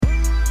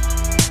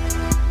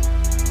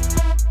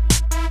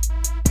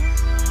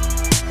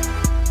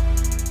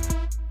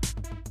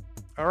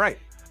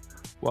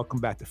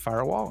Welcome back to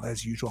Firewall.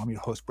 As usual, I'm your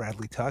host,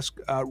 Bradley Tusk.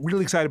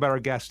 Really excited about our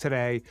guest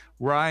today,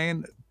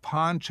 Ryan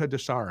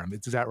Panchadsaram.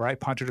 Is that right?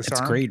 Panchadsaram?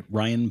 That's great.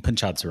 Ryan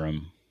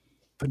Panchadsaram.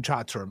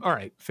 Panchadsaram. All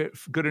right.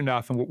 Good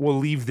enough. And we'll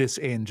leave this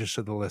in just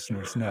so the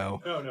listeners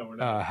know We're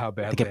not. how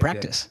bad To get they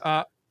practice.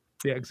 did.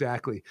 Yeah,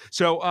 exactly.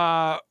 So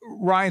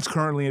Ryan's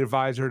currently an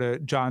advisor to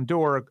John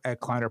Doerr at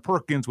Kleiner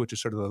Perkins, which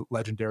is sort of the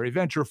legendary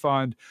venture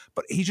fund.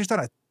 But he's just done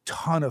a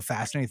ton of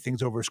fascinating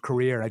things over his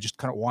career. And I just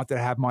kind of wanted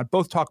to have him on,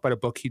 both talk about a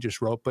book he just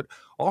wrote, but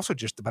also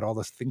just about all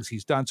the things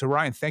he's done. So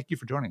Ryan, thank you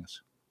for joining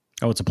us.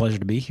 Oh, it's a pleasure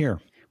to be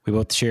here. We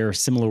both share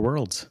similar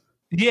worlds.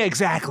 Yeah,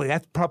 exactly.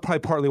 That's probably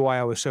partly why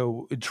I was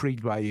so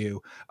intrigued by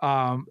you.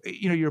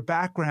 Your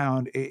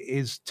background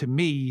is, to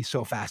me,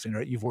 so fascinating.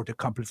 Right? You've worked at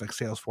companies like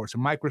Salesforce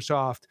and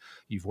Microsoft.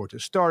 You've worked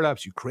at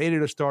startups. You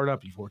created a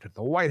startup. You've worked at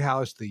the White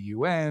House, the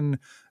UN,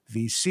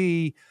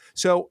 VC.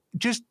 So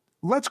just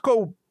let's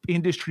go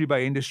industry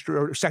by industry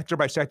or sector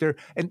by sector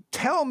and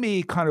tell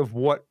me kind of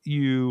what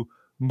you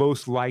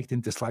most liked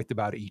and disliked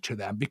about each of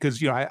them,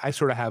 because I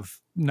sort of have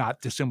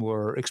not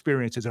dissimilar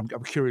experiences. I'm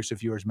curious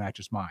if yours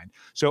matches mine.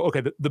 So,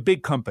 okay, the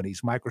big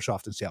companies,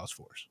 Microsoft and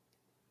Salesforce.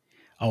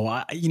 Oh,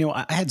 I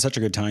had such a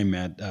good time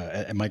at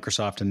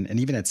Microsoft and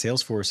even at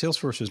Salesforce.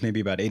 Salesforce was maybe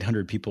about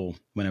 800 people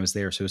when I was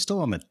there. So it was still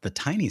on the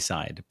tiny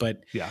side.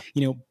 But, yeah,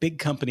 big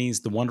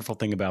companies, the wonderful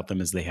thing about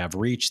them is they have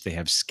reach, they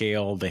have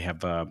scale, they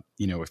have,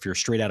 if you're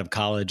straight out of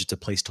college, it's a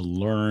place to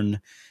learn.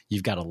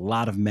 You've got a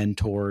lot of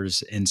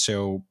mentors. And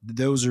so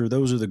those are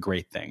the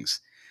great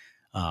things.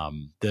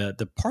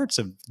 The parts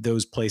of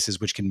those places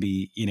which can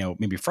be,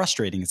 maybe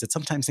frustrating is that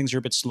sometimes things are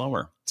a bit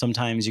slower.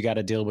 Sometimes you got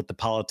to deal with the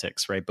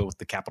politics, right? Both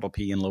the capital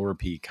P and lower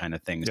P kind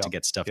of things to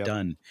get stuff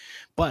done.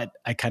 But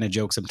I kind of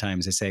joke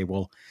sometimes. I say,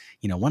 well,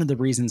 one of the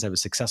reasons I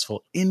was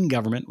successful in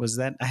government was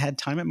that I had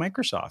time at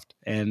Microsoft.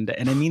 And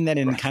I mean that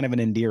in kind of an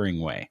endearing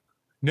way.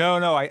 No,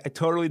 I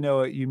totally know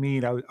what you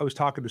mean. I was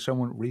talking to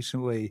someone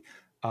recently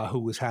who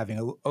was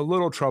having a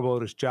little trouble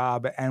at his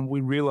job, and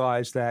we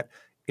realized that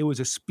it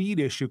was a speed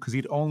issue because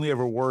he'd only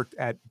ever worked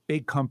at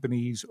big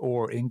companies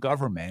or in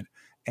government,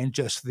 and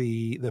just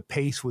the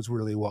pace was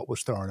really what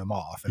was throwing him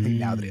off. I think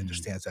now that he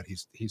understands that,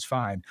 he's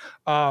fine.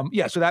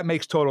 So that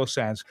makes total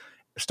sense.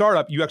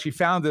 Startup, you actually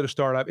founded a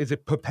startup. Is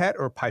it Pipette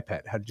or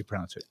Pipette? How did you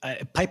pronounce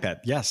it?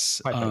 Pipette,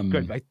 yes. Pipette,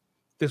 good. Right?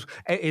 This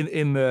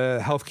in the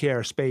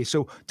healthcare space.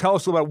 So tell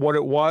us about what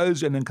it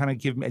was, and then kind of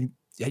give me.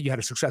 You had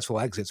a successful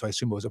exit, so I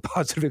assume it was a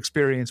positive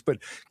experience, but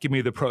give me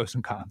the pros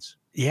and cons.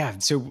 Yeah.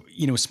 So,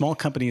 small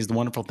companies, the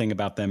wonderful thing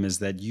about them is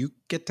that you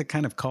get to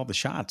kind of call the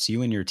shots,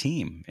 you and your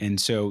team.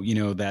 And so,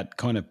 that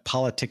kind of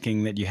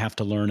politicking that you have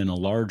to learn in a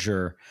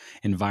larger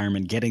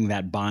environment, getting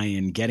that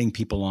buy-in, getting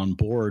people on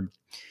board,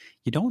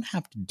 you don't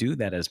have to do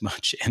that as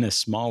much in a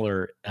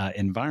smaller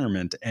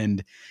environment.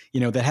 And,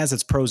 that has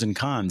its pros and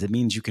cons. It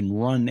means you can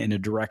run in a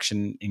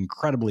direction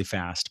incredibly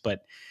fast,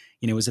 but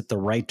is it the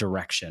right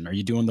direction? Are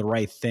you doing the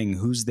right thing?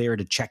 Who's there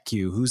to check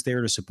you? Who's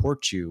there to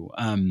support you?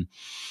 And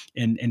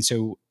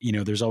so,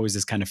 there's always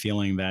this kind of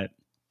feeling that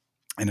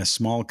in a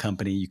small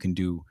company, you can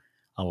do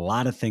a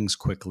lot of things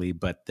quickly,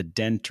 but the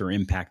dent or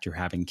impact you're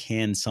having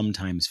can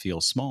sometimes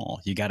feel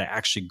small. You got to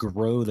actually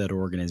grow that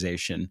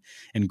organization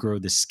and grow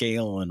the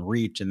scale and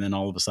reach. And then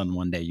all of a sudden,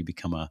 one day you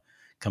become a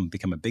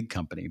big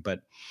company.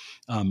 But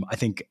I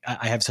think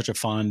I have such a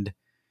fond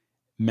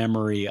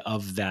memory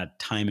of that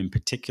time in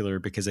particular,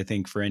 because I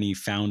think for any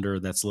founder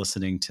that's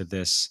listening to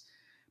this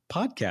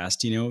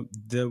podcast,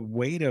 the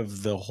weight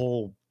of the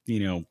whole,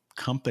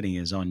 company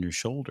is on your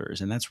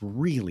shoulders, and that's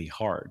really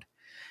hard.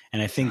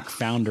 And I think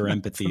founder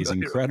empathy is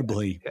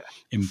incredibly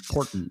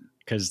important,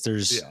 because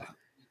there's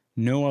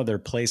no other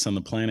place on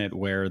the planet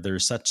where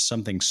there's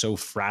something so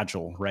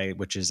fragile, right?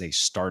 Which is a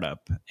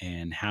startup,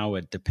 and how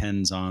it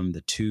depends on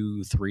the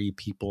 2-3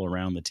 people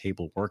around the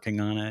table working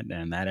on it,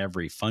 and that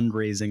every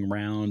fundraising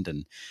round,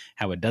 and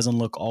how it doesn't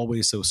look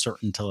always so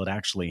certain till it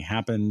actually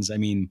happens. I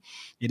mean,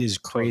 it is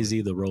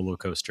crazy, the roller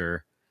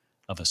coaster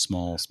of a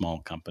small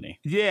company.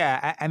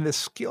 Yeah. And the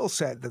skill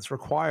set that's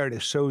required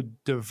is so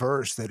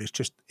diverse that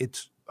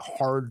it's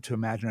hard to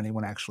imagine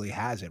anyone actually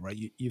has it, right?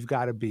 You've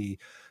got to be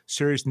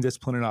serious and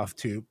disciplined enough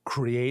to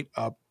create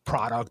a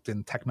product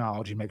and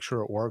technology, make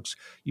sure it works.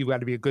 You've got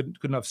to be a good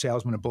enough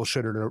salesman and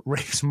bullshitter to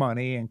raise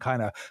money and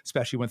kind of,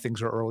 especially when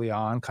things are early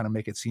on, kind of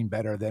make it seem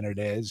better than it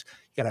is.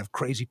 You got to have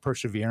crazy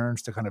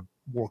perseverance to kind of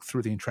work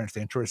through the entrenched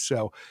interests.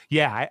 So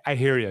yeah, I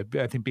hear you.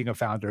 I think being a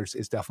founder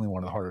is definitely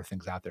one of the harder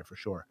things out there for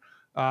sure.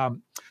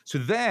 So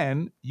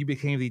then you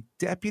became the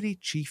Deputy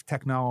Chief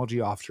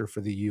Technology Officer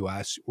for the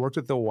U.S., worked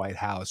at the White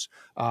House.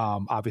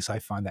 Obviously, I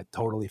find that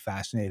totally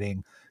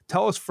fascinating.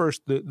 Tell us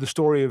first the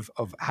story of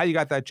how you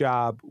got that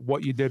job,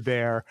 what you did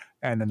there,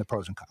 and then the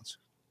pros and cons.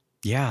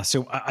 Yeah,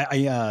 so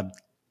I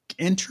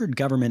entered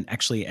government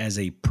actually as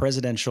a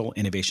Presidential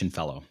Innovation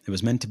Fellow. It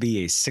was meant to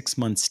be a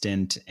 6-month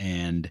stint,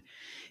 and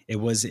it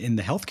was in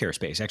the healthcare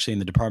space, actually in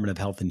the Department of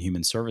Health and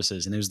Human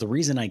Services. And it was the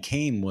reason I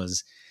came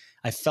was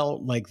I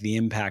felt like the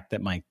impact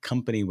that my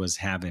company was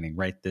having,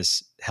 right,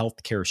 this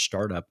healthcare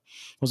startup,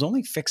 was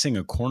only fixing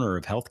a corner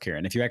of healthcare.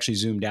 And if you actually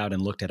zoomed out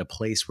and looked at a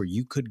place where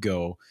you could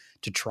go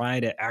to try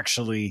to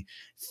actually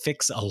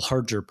fix a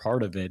larger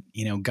part of it,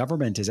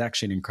 government is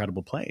actually an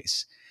incredible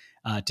place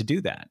to do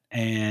that.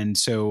 And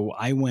so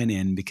I went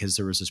in because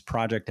there was this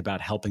project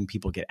about helping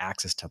people get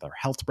access to their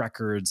health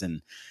records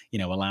and,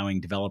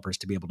 allowing developers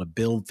to be able to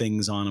build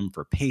things on them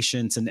for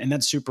patients. And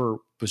that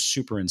was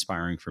super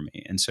inspiring for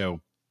me. And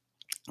so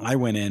I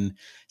went in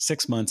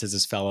 6 months as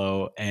this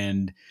fellow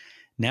and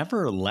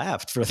never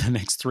left for the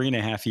next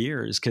 3.5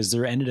 years, because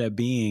there ended up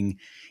being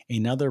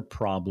another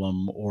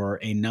problem or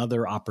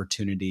another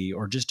opportunity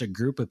or just a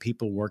group of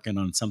people working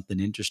on something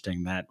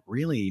interesting that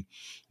really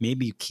made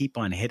me keep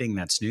on hitting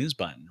that snooze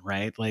button,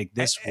 right? Like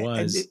this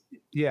was,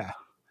 yeah.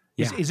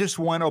 Yeah. Is this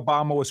when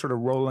Obama was sort of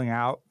rolling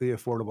out the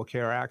Affordable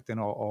Care Act and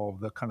all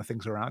the kind of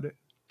things around it?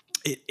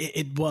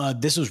 It was,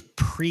 this was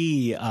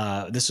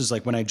this was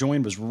like when I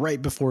joined was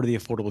right before the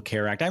Affordable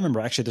Care Act. I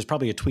remember actually there's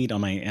probably a tweet on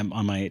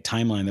my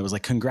timeline that was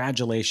like,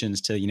 congratulations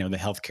to, the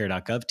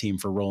healthcare.gov team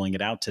for rolling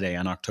it out today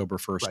on October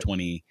 1st,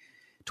 right.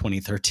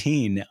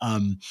 2013.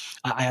 I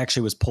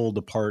actually was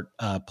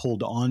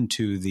pulled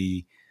onto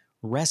the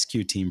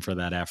rescue team for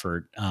that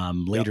effort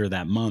later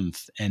that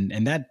month.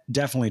 And that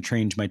definitely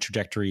changed my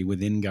trajectory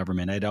within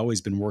government. I'd always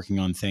been working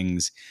on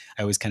things,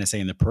 I always kind of say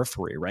in the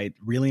periphery, right?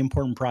 Really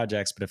important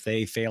projects, but if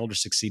they failed or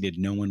succeeded,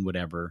 no one would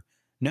ever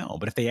know.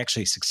 But if they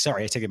actually,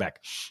 sorry, I take it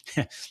back.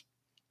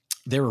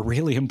 There were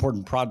really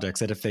important projects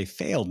that if they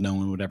failed, no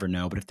one would ever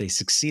know. But if they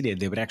succeeded,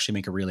 they would actually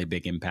make a really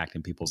big impact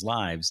in people's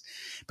lives.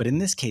 But in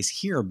this case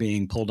here,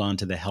 being pulled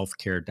onto the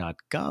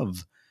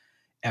healthcare.gov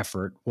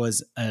effort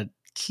was a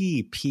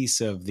key piece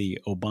of the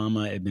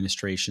Obama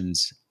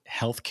administration's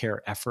healthcare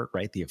effort,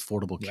 right? The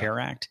Affordable Care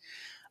Act,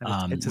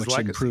 it's which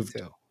improved.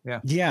 Too.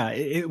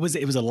 It was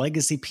a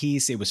legacy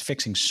piece. It was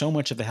fixing so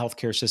much of the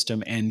healthcare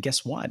system. And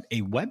guess what?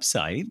 A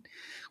website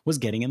was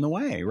getting in the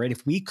way, right?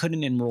 If we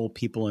couldn't enroll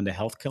people into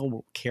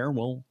healthcare,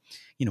 well,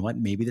 you know what?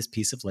 Maybe this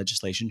piece of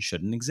legislation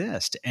shouldn't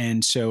exist.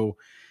 And so,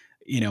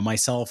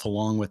 myself,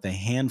 along with a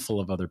handful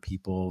of other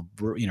people,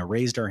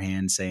 raised our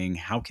hands saying,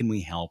 how can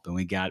we help? And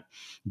we got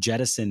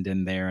jettisoned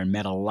in there and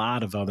met a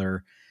lot of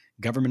other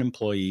government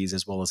employees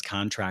as well as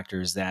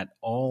contractors that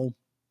all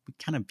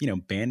kind of,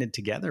 banded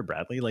together,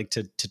 Bradley, like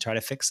to try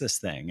to fix this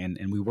thing.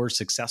 And we were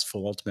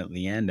successful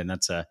ultimately in the end. And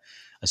that's a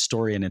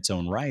story in its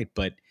own right.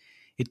 But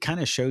it kind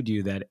of showed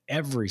you that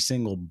every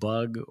single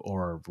bug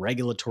or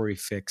regulatory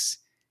fix,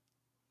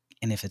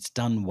 and if it's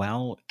done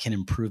well, can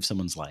improve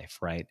someone's life,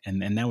 right?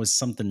 And that was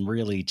something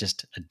really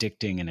just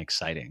addicting and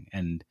exciting.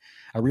 And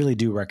I really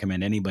do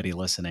recommend anybody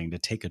listening to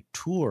take a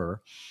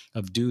tour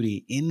of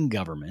duty in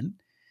government,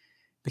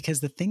 because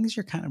the things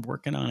you're kind of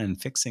working on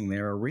and fixing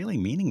there are really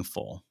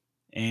meaningful.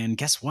 And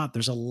guess what?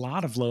 There's a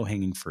lot of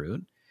low-hanging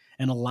fruit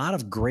and a lot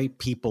of great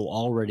people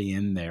already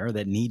in there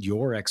that need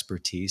your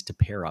expertise to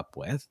pair up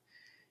with.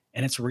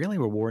 And it's really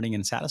rewarding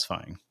and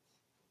satisfying.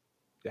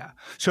 Yeah.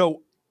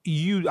 So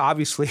you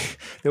obviously,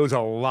 there was a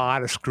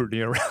lot of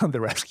scrutiny around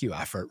the rescue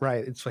effort,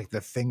 right? It's like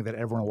the thing that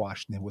everyone in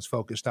Washington was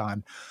focused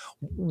on.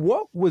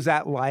 What was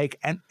that like?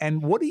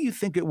 And what do you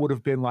think it would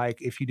have been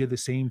like if you did the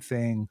same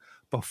thing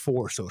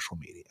before social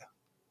media?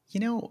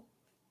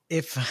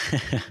 If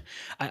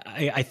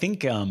I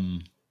think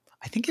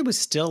it was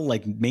still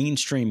like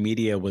mainstream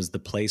media was the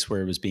place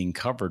where it was being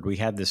covered. We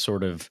had this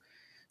sort of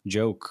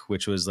joke,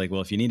 which was like,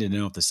 well, if you needed to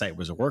know if the site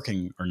was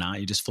working or not,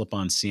 you just flip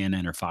on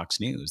CNN or Fox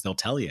News. They'll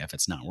tell you if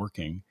it's not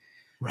working.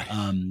 Right.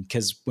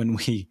 Because when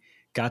we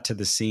got to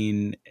the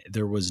scene,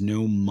 there was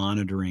no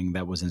monitoring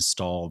that was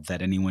installed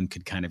that anyone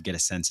could kind of get a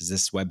sense, is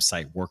this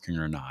website working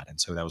or not? And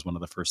so that was one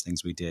of the first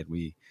things we did.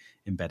 We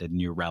embedded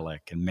New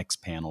Relic and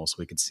Mixpanel so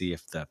we could see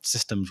if the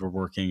systems were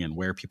working and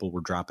where people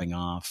were dropping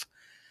off.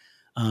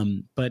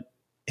 But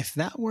if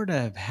that were to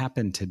have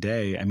happened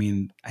today, I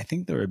mean, I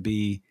think there would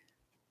be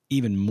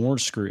even more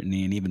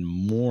scrutiny and even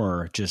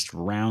more just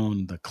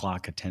round the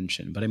clock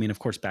attention. But I mean, of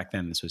course, back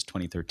then, this was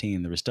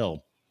 2013, there was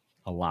still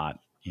a lot,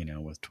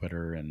 with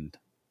Twitter and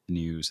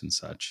news and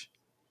such.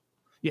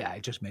 Yeah,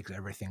 it just makes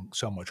everything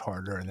so much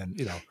harder. And then,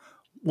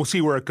 we'll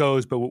see where it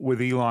goes. But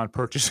with Elon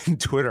purchasing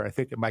Twitter, I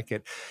think it might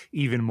get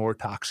even more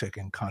toxic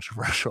and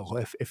controversial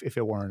if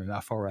it weren't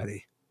enough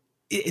already.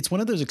 It's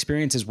one of those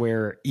experiences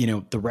where,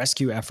 the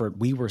rescue effort,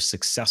 we were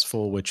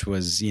successful, which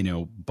was,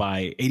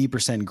 by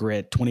 80%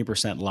 grit,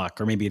 20% luck,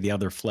 or maybe the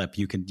other flip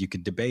you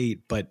could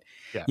debate. But,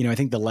 I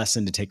think the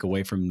lesson to take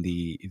away from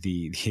the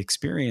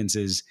experience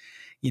is,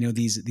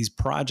 these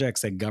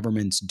projects that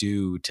governments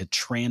do to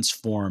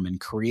transform and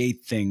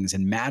create things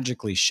and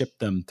magically ship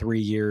them 3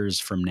 years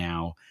from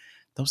now,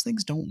 those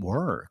things don't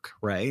work,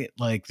 right?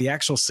 Like the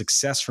actual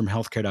success from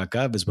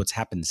healthcare.gov is what's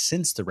happened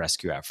since the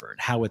rescue effort,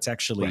 how it's Right.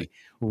 actually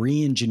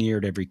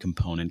re-engineered every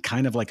component,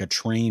 kind of like a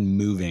train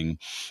moving,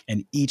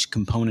 and each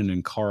component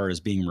and car is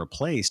being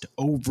replaced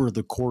over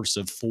the course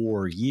of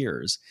 4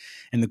 years.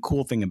 And the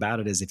cool thing about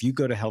it is if you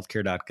go to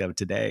healthcare.gov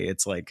today,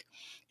 it's like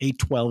a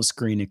 12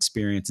 screen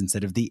experience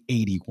instead of the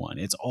 81.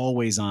 It's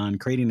always on.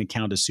 Creating an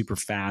account is super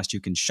fast. You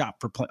can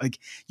shop for, like,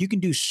 you can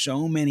do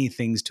so many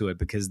things to it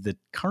because the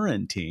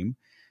current team,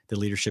 the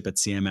leadership at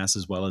CMS,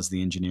 as well as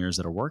the engineers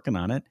that are working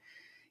on it,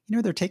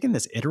 they're taking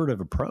this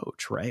iterative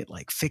approach, right?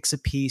 Like fix a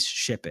piece,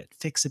 ship it,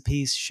 fix a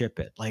piece, ship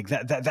it. Like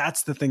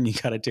that's the thing you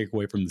got to take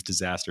away from this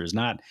disaster is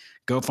not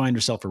go find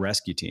yourself a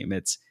rescue team.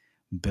 It's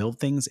build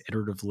things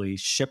iteratively,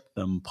 ship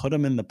them, put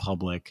them in the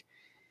public.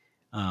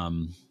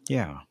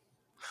 Yeah.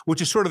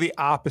 Which is sort of the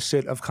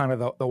opposite of kind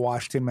of the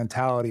Washington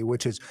mentality,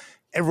 which is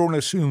everyone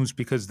assumes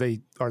because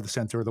they are the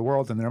center of the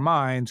world in their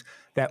minds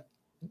that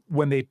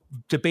when they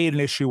debate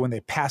an issue, when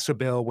they pass a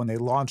bill, when they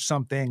launch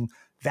something,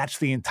 that's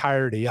the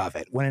entirety of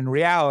it. When in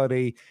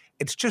reality,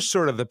 it's just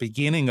sort of the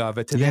beginning of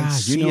it to then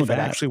see if it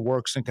actually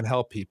works and can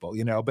help people,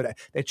 But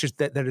it's just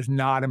that is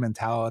not a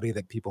mentality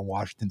that people in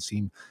Washington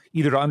seem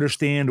either to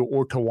understand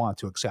or to want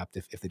to accept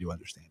if they do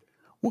understand it.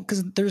 Well,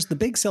 because there's the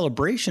big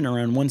celebration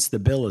around once the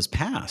bill is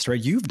passed,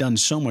 right? You've done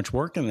so much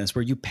work in this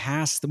where you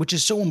passed, which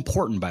is so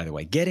important, by the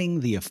way, getting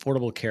the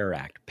Affordable Care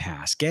Act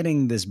passed,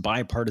 getting this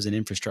bipartisan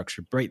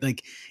infrastructure, right?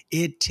 Like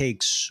it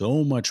takes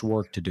so much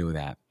work to do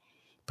that.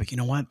 But you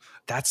know what?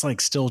 That's like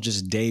still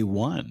just day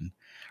one,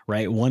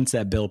 right? Once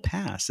that bill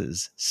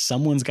passes,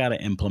 someone's got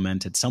to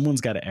implement it.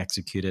 Someone's got to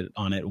execute it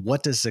on it.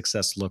 What does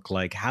success look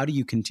like? How do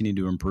you continue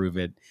to improve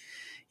it?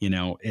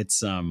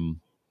 It's,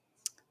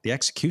 the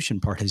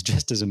execution part is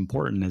just as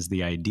important as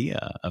the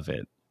idea of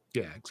it.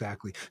 Yeah,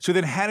 exactly. So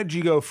then how did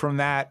you go from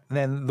that?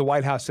 Then the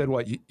White House said,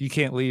 what, you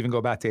can't leave and go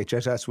back to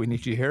HHS. We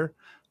need you here.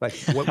 Like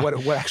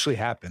what actually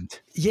happened?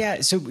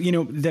 Yeah. So,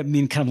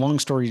 kind of long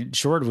story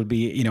short would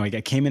be,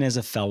 I came in as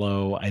a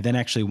fellow. I then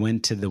actually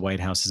went to the White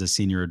House as a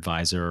senior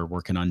advisor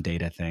working on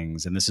data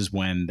things. And this is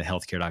when the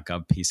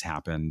healthcare.gov piece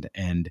happened.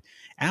 And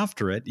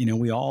after it,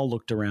 we all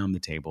looked around the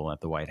table at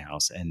the White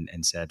House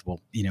and said,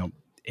 well,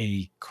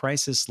 a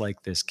crisis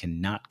like this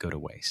cannot go to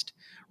waste,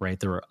 right?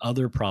 There are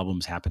other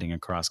problems happening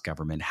across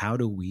government. How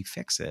do we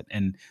fix it?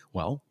 And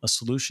well, a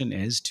solution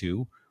is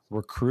to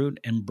recruit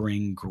and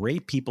bring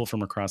great people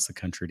from across the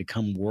country to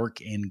come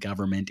work in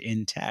government,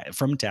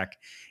 from tech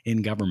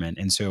in government.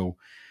 And so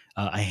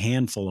a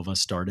handful of us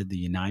started the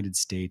United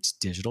States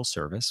Digital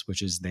Service,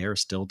 which is there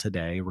still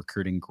today,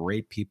 recruiting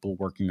great people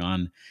working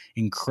on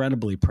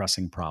incredibly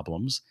pressing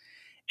problems.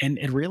 And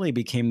it really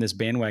became this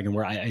bandwagon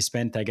where I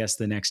spent, I guess,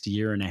 the next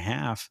year and a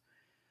half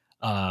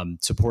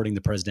supporting the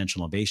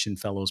Presidential Innovation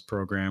Fellows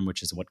Program,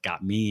 which is what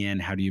got me in.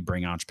 How do you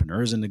bring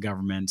entrepreneurs into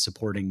government?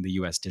 Supporting the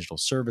U.S. Digital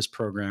Service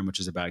Program, which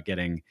is about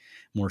getting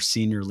more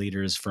senior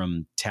leaders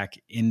from tech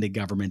into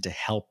government to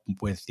help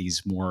with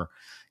these more,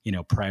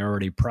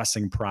 priority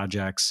pressing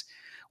projects.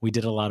 We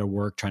did a lot of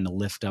work trying to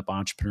lift up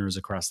entrepreneurs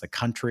across the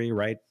country,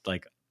 right?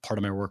 Like part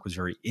of my work was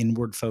very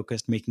inward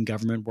focused, making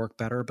government work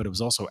better, but it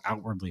was also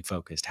outwardly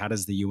focused. How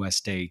does the U.S.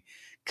 stay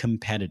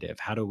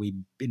competitive? How do we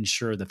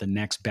ensure that the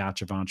next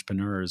batch of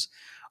entrepreneurs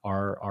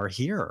are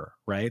here,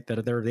 right?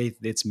 That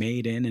it's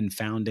made in and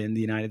found in the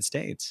United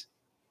States.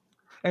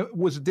 And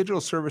was the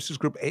Digital Services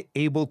Group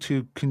able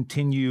to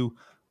continue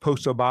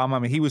post-Obama? I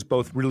mean, he was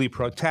both really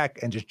pro-tech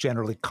and just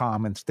generally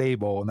calm and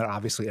stable, and then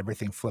obviously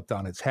everything flipped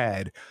on its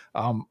head.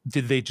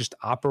 Did they just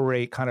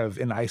operate kind of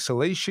in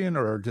isolation,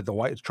 or did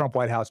the Trump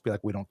White House be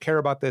like, we don't care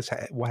about this?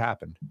 What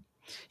happened?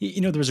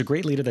 There was a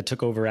great leader that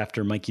took over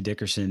after Mikey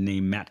Dickerson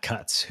named Matt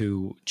Cutts,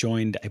 who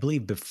joined, I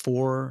believe,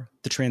 before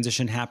the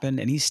transition happened,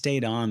 and he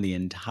stayed on the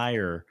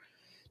entire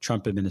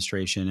Trump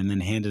administration and then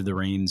handed the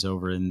reins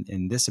over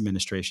in this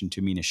administration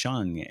to Mina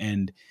Shung.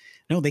 And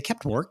no, they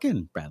kept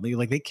working, Bradley.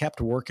 Like they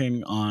kept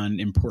working on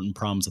important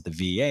problems at the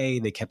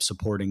VA. They kept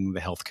supporting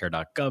the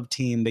healthcare.gov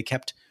team. They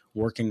kept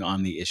working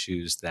on the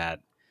issues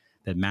that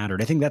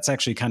mattered. I think that's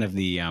actually kind of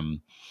the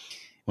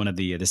one of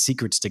the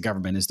secrets to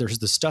government is there's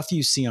the stuff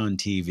you see on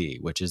TV,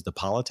 which is the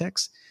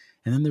politics.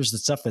 And then there's the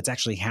stuff that's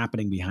actually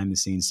happening behind the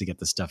scenes to get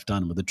the stuff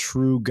done, where the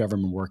true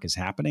government work is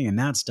happening. And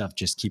that stuff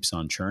just keeps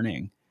on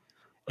churning.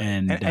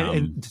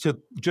 And so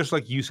just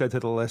like you said to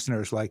the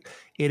listeners, like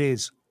it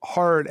is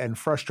hard and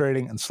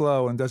frustrating and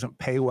slow and doesn't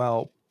pay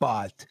well,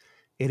 but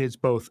it is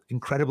both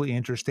incredibly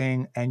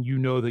interesting and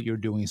that you're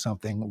doing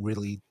something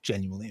really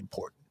genuinely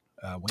important.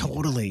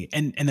 Totally.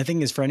 And the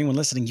thing is, for anyone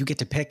listening, you get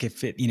to pick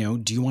if it,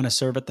 do you want to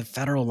serve at the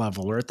federal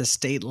level or at the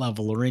state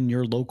level or in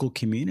your local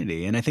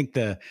community? And I think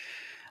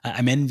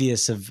I'm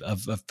envious of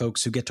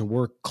folks who get to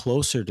work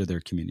closer to their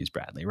communities,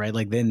 Bradley, right?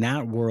 Like in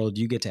that world,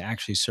 you get to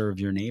actually serve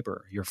your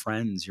neighbor, your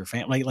friends, your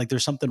family. Like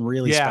there's something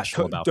really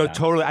special about that.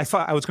 Totally. I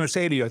thought I was going to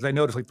say to you, as I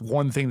noticed, like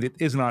one thing that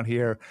isn't on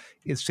here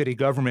is city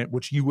government,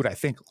 which you would, I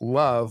think,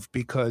 love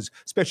because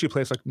especially a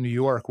place like New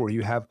York, where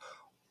you have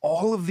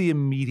all of the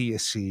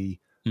immediacy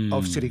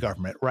of city Mm.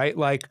 government, right?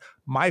 Like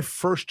my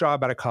first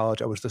job out of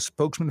college, I was the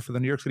spokesman for the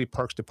New York City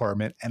Parks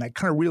Department. And I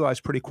kind of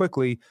realized pretty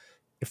quickly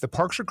if the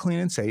parks are clean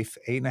and safe,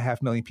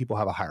 8.5 million people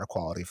have a higher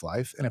quality of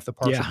life. And if the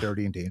parks are Yeah.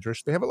 dirty and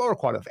dangerous, they have a lower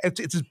quality of life.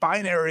 It's as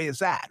binary as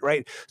that,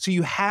 right? So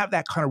you have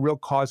that kind of real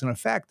cause and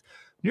effect.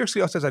 New York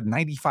City also has a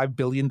 $95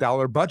 billion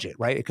budget,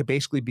 right? It could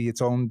basically be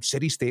its own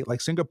city state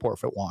like Singapore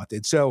if it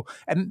wanted. So,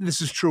 and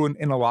this is true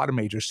in a lot of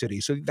major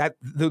cities. So that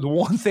the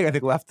one thing I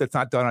think left that's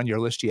not done on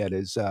your list yet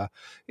is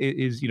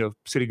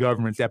city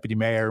government, deputy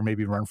mayor,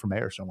 maybe run for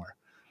mayor somewhere.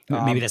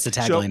 Maybe that's the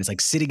So tagline. It's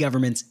like city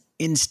government's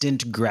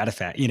instant yeah,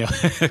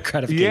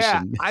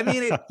 gratification. I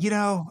mean,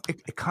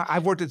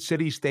 I've worked at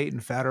city, state,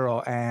 and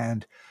federal,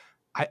 and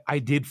I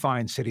did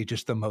find city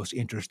just the most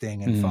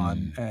interesting and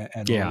fun Mm.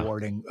 and Yeah.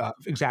 rewarding. I'm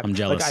Exactly. Like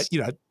jealous.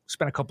 I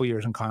spent a couple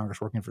years in Congress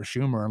working for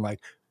Schumer, and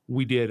like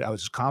I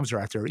was his comms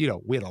director.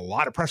 We had a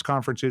lot of press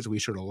conferences. We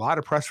issued a lot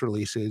of press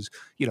releases.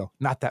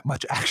 Not that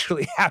much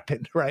actually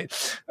happened, right?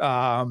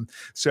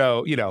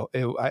 So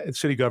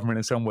city government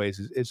in some ways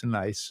is a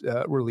nice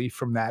relief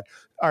from that.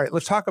 All right,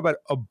 let's talk about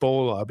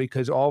Ebola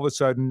because all of a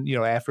sudden,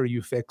 after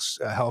you fix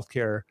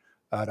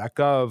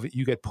healthcare.gov,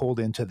 you get pulled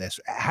into this.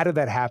 How did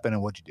that happen,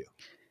 and what'd you do?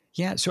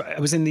 Yeah. So I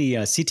was in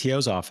the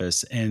CTO's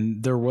office,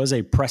 and there was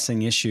a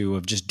pressing issue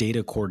of just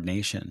data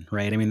coordination,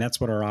 right? I mean, that's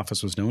what our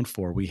office was known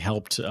for. We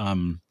helped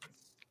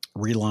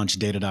relaunch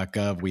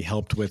data.gov. We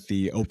helped with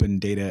the open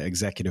data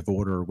executive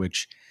order,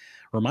 which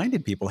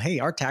reminded people, hey,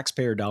 our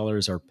taxpayer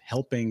dollars are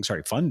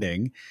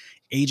funding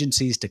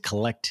agencies to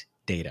collect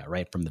data,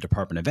 right? From the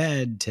Department of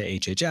Ed to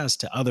HHS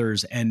to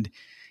others. And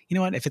you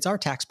know what? If it's our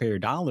taxpayer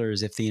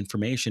dollars, if the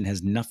information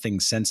has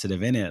nothing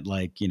sensitive in it,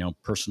 like,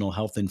 personal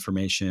health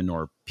information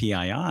or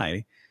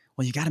PII,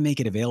 well, you got to make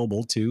it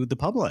available to the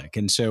public.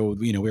 And so,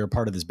 we were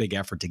part of this big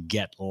effort to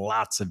get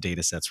lots of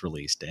data sets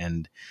released,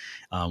 and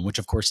which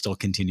of course still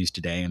continues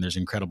today. And there's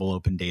incredible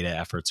open data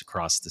efforts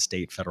across the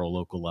state, federal,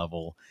 local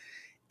level.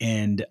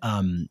 And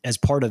as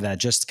part of that,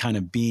 just kind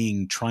of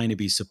trying to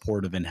be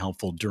supportive and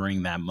helpful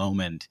during that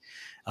moment,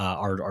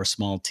 our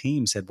small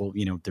team said, well,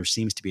 there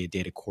seems to be a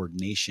data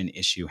coordination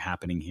issue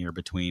happening here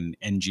between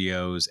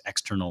NGOs,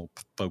 external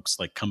folks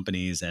like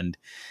companies, and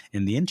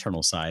in the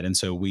internal side. And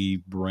so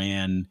we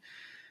ran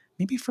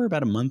maybe for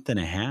about a month and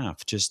a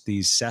half, just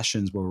these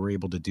sessions where we're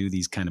able to do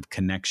these kind of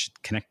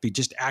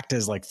just act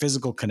as like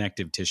physical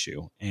connective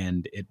tissue.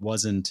 And it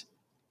wasn't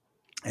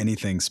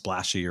anything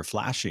splashy or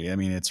flashy. I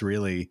mean, it's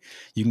really,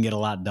 you can get a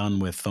lot done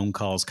with phone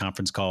calls,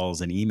 conference calls,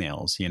 and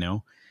emails,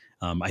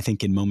 I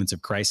think in moments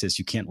of crisis,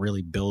 you can't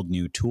really build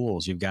new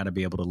tools. You've got to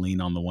be able to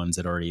lean on the ones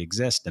that already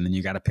exist. And then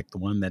you got to pick the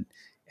one that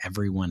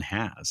everyone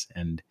has.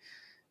 And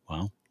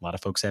well, a lot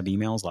of folks have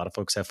emails, a lot of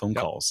folks have phone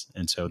Yep. calls.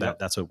 And so Yep.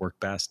 that's what worked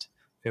best.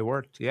 It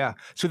worked, yeah.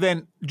 So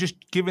then, just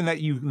given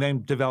that you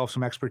then developed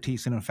some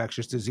expertise in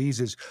infectious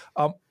diseases,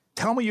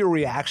 tell me your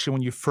reaction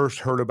when you first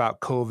heard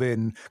about COVID,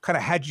 and kind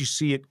of how'd you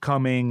see it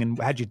coming, and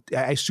I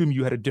assume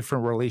you had a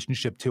different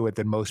relationship to it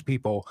than most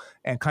people,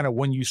 and kind of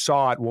when you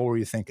saw it, what were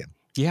you thinking?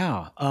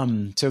 Yeah.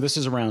 So this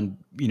is around,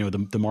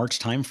 the March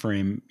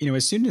timeframe.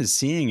 As soon as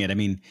seeing it, I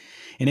mean,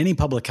 in any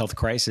public health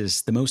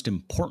crisis, the most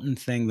important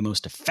thing, the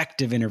most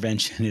effective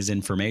intervention is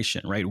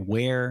information, right?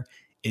 Where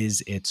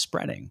is it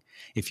spreading?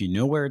 If you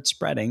know where it's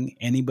spreading,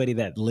 anybody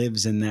that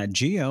lives in that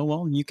geo,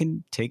 well, you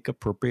can take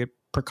appropriate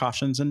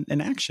precautions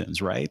and actions,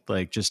 right?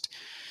 Like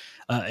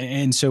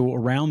and so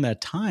around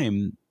that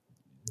time,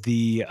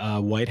 the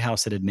White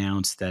House had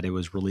announced that it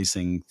was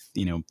releasing,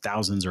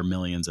 thousands or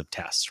millions of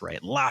tests,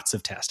 right? Lots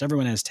of tests.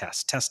 Everyone has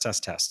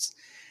tests.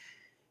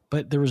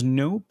 But there was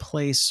no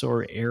place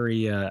or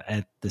area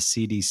at the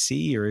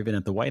CDC or even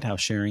at the White House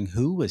sharing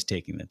who was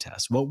taking the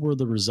test. What were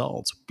the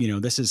results?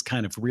 This is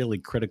kind of really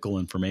critical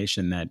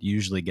information that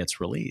usually gets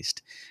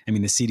released. I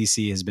mean, the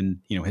CDC has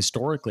been,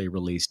 historically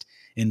released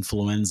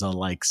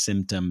influenza-like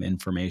symptom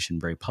information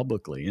very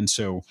publicly. And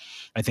so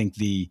I think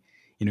the,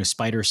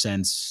 spider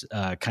sense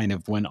kind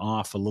of went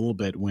off a little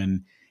bit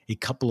when a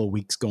couple of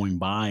weeks going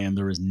by and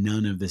there was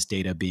none of this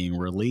data being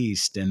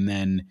released. And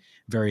then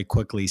very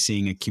quickly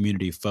seeing a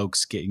community of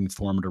folks getting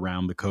formed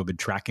around the COVID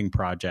tracking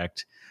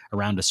project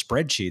around a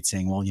spreadsheet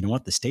saying, well, you know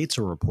what, the states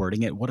are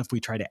reporting it. What if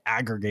we try to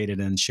aggregate it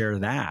and share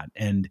that?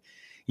 And,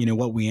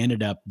 what we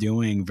ended up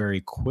doing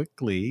very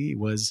quickly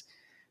was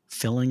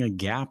filling a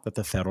gap that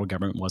the federal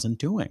government wasn't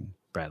doing,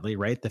 Bradley,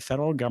 right? The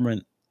federal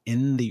government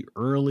in the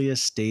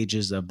earliest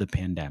stages of the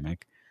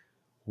pandemic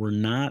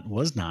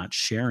was not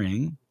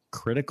sharing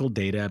critical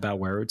data about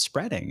where it's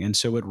spreading. And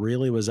so it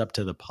really was up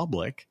to the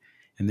public,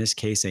 in this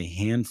case, a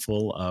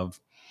handful of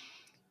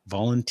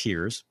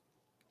volunteers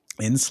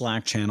in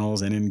Slack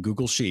channels and in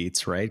Google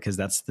Sheets, right? Because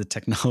that's the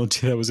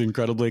technology that was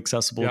incredibly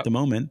accessible at the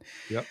moment.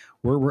 Yep.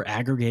 We're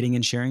aggregating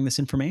and sharing this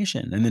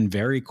information, and then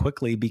very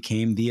quickly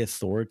became the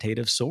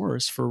authoritative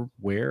source for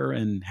where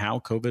and how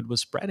COVID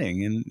was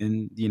spreading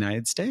in the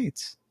United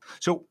States.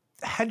 So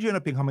how did you end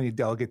up becoming a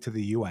delegate to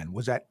the UN?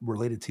 Was that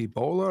related to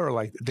Ebola, or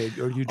like,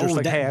 or you just Oh,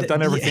 like, hey, I've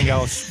done everything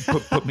else.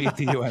 Put me at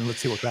the UN. Let's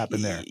see what's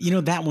happened there.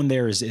 That one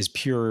there is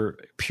pure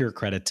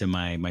credit to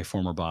my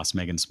former boss,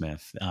 Megan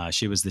Smith.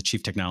 She was the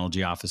chief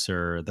technology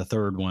officer. The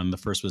third one, the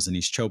first was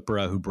Anish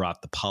Chopra, who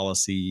brought the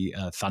policy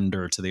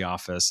thunder to the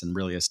office and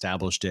really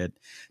established it.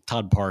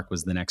 Todd Park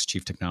was the next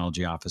chief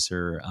technology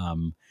officer.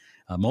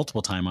 A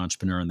multiple time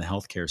entrepreneur in the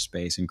healthcare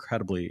space,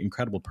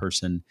 incredible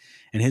person.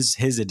 And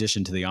his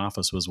addition to the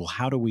office was, well,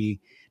 how do we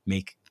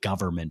make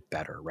government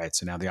better, right?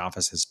 So now the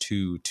office has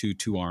two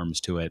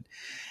arms to it.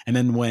 And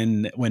then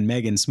when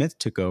Megan Smith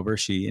took over,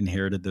 she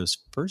inherited those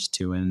first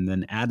two and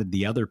then added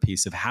the other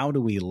piece of how do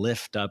we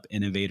lift up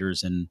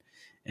innovators and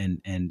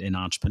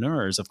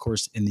entrepreneurs, of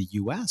course, in the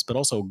US, but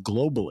also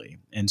globally.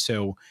 And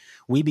so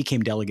we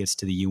became delegates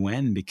to the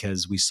UN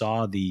because we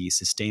saw the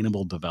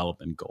sustainable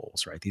development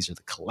goals, right? These are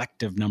the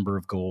collective number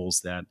of goals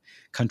that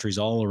countries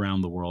all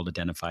around the world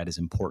identified as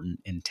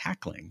important in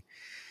tackling.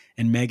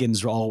 And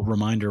Megan's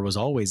reminder was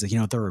always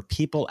that, there are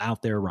people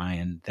out there,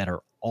 Ryan, that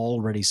are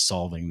already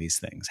solving these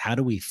things. How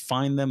do we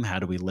find them? How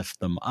do we lift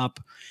them up?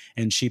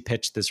 And she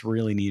pitched this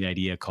really neat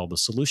idea called the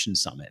Solution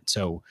Summit.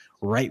 So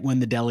right when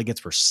the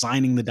delegates were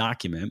signing the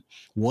document,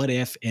 what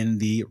if in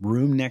the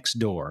room next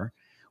door,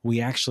 we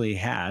actually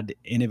had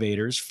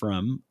innovators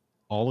from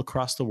all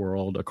across the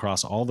world,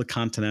 across all the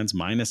continents,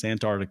 minus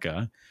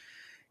Antarctica,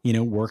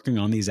 working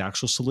on these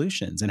actual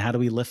solutions, and how do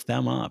we lift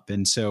them up?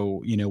 And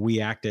so,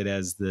 we acted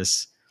as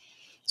this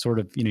sort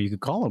of, you could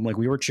call them like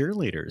we were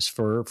cheerleaders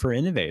for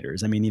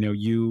innovators. I mean,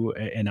 you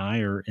and I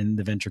are in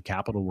the venture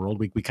capital world.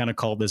 We kind of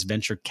call this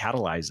venture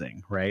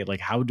catalyzing, right? Like,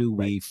 how do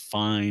we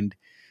find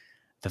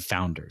the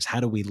founders?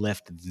 How do we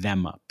lift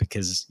them up?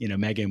 Because,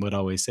 Megan would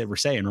always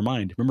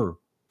remember,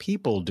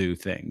 people do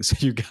things.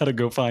 You got to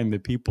go find the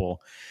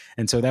people.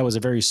 And so that was a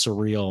very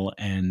surreal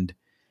and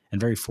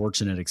very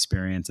fortunate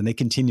experience. And they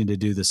continue to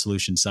do the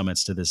solution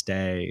summits to this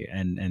day.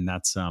 And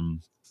that's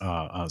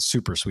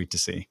super sweet to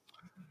see.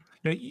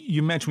 Now,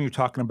 you mentioned when you're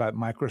talking about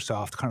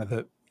Microsoft, kind of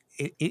the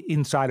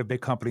inside of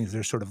big companies,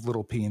 there's sort of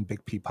little p and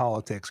big P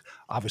politics.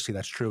 Obviously,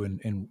 that's true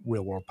in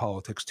real world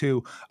politics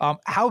too.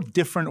 How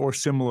different or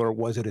similar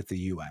was it at the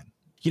UN?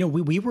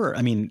 We were,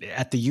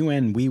 at the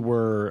UN, we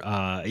were,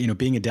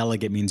 being a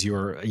delegate means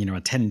you're,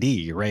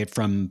 attendee, right?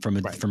 From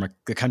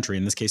a country,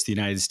 in this case, the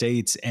United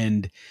States.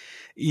 And,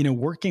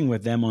 working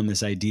with them on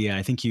this idea,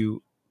 I think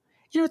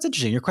it's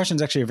interesting. Your question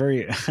is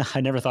actually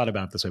I never thought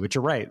about it this way, but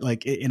you're right.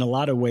 Like in a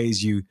lot of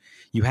ways, you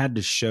had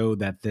to show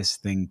that this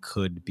thing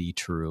could be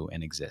true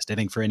and exist. I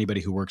think for anybody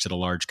who works at a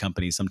large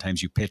company,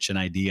 sometimes you pitch an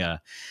idea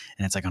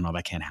and it's like, oh no,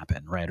 that can't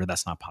happen, right? Or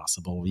that's not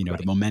possible. Right.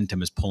 The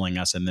momentum is pulling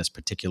us in this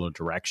particular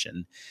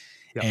direction.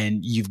 Yep.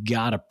 And you've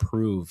got to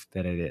prove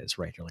that it is,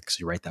 right? You're like, so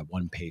you write that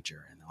one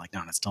pager and they're like,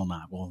 no, it's still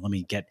not. Well, let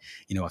me get,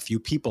 a few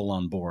people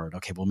on board.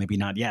 Okay, well, maybe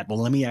not yet. Well,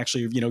 let me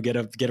actually, get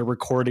a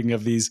recording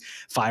of these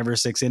 5 or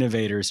 6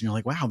 innovators. And you're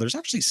like, wow, there's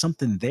actually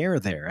something there.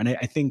 And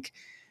I think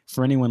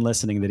for anyone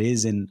listening that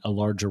is in a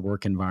larger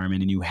work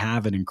environment and you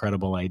have an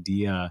incredible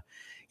idea,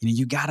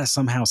 you got to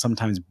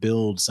sometimes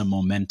build some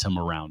momentum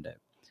around it,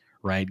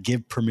 right?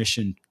 Give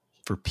permission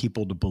for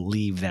people to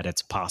believe that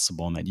it's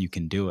possible and that you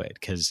can do it.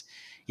 Because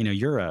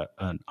you're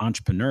an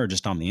entrepreneur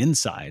just on the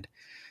inside,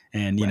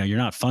 and you're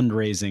not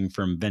fundraising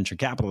from venture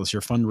capitalists.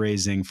 You're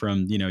fundraising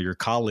from your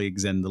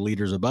colleagues and the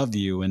leaders above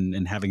you,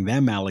 and having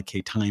them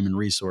allocate time and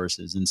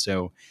resources. And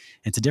so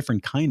it's a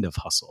different kind of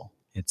hustle.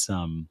 It's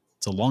a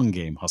long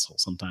game hustle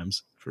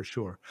sometimes. For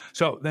sure.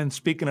 So then,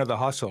 speaking of the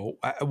hustle,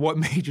 what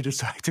made you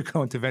decide to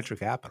go into venture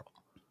capital?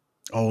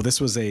 Oh, this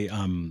was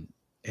an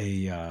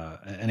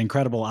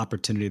incredible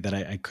opportunity that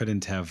I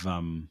couldn't have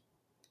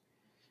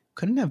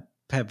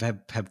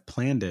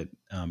planned it,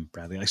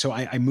 Bradley. So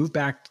I moved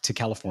back to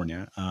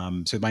California.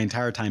 So my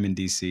entire time in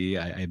DC,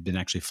 I've been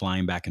actually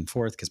flying back and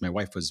forth because my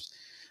wife was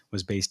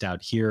based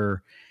out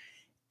here.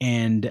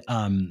 And,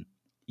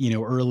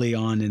 early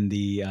on in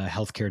the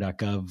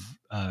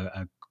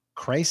healthcare.gov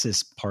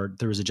crisis part,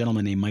 there was a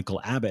gentleman named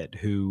Michael Abbott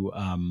who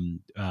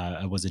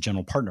was a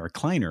general partner at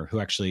Kleiner, who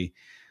actually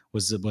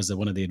was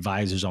one of the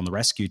advisors on the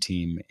rescue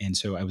team. And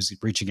so I was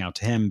reaching out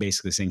to him,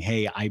 basically saying,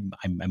 hey, I'm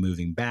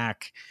moving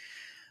back.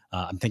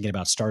 I'm thinking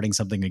about starting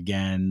something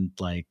again.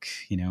 Like,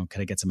 can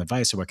I get some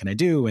advice or what can I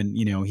do? And,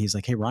 he's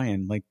like, hey,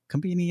 Ryan, like, come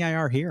be an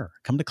EIR here.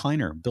 Come to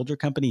Kleiner, build your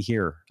company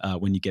here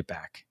when you get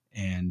back.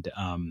 And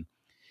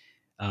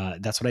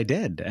that's what I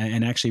did.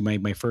 And actually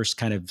my first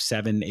kind of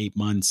 7-8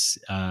 months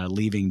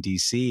leaving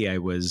DC, I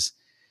was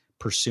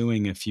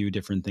pursuing a few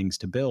different things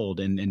to build.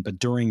 But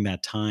during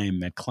that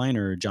time at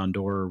Kleiner, John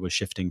Doerr was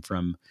shifting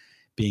from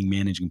being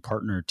managing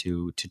partner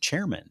to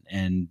chairman.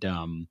 And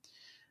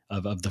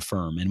of the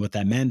firm. And what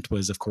that meant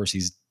was, of course,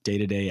 he's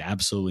day-to-day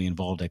absolutely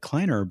involved at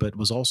Kleiner, but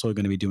was also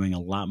going to be doing a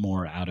lot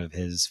more out of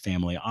his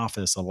family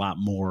office, a lot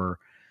more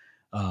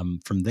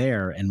from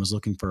there, and was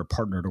looking for a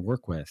partner to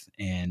work with.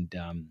 And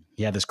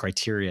he had this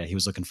criteria. He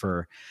was looking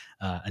for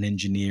an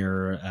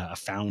engineer, a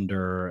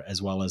founder,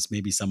 as well as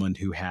maybe someone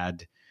who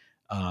had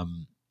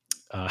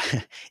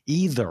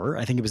either,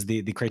 I think it was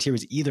the criteria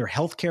was either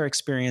healthcare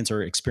experience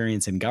or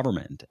experience in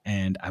government.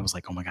 And I was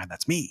like, oh my God,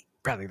 that's me,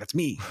 Bradley, that's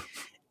me.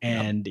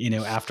 And,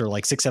 after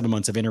like 6-7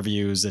 months of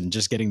interviews and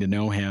just getting to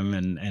know him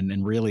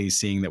and really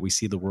seeing that we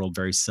see the world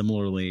very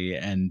similarly.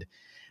 And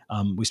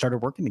we started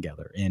working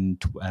together I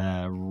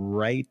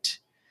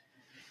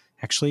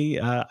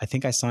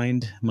think I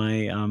signed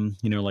my,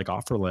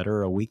 offer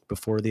letter a week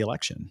before the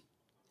election.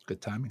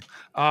 Good timing.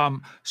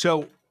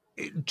 So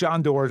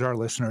John Doerr, as our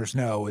listeners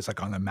know, is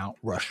like on the Mount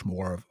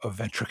Rushmore of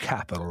venture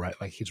capital, right?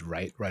 Like he's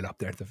right up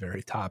there at the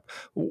very top.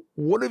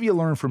 What have you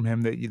learned from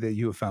him that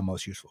you have found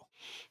most useful?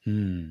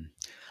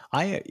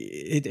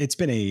 It's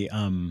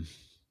been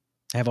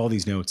I have all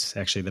these notes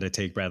actually that I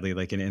take, Bradley,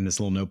 like in this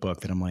little notebook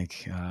that I'm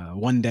like,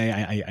 one day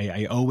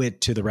I owe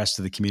it to the rest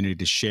of the community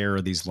to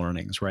share these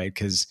learnings, right?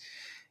 Because,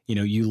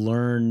 you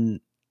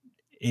learn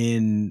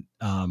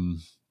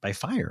by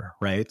fire,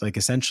 right? Like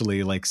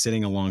essentially like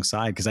sitting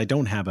alongside, because I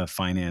don't have a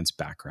finance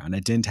background. I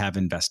didn't have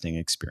investing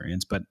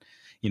experience, but,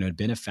 I'd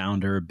been a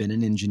founder, been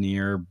an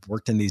engineer,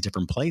 worked in these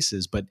different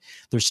places, but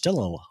there's still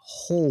a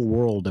whole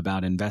world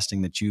about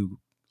investing that you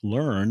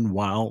learn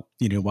while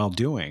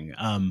doing.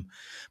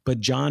 But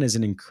John is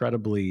an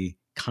incredibly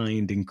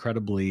kind,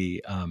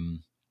 incredibly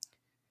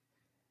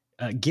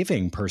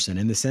giving person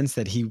in the sense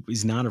that he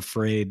is not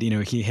afraid.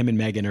 Him and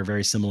Megan are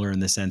very similar in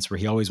the sense where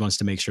he always wants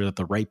to make sure that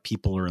the right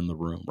people are in the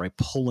room, right?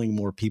 Pulling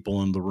more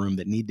people in the room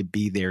that need to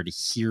be there to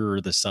hear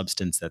the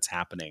substance that's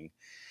happening.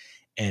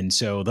 And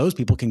so those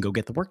people can go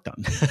get the work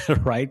done,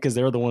 right? Because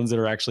they're the ones that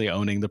are actually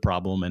owning the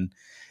problem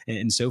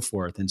and so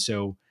forth. And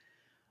so,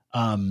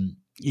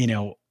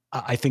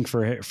 I think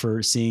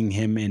for seeing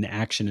him in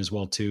action as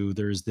well too,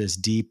 there's this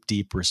deep,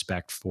 deep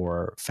respect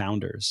for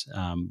founders.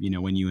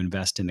 When you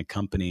invest in a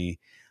company,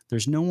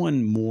 there's no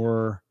one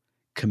more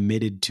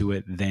committed to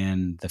it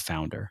than the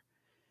founder.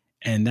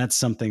 And that's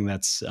something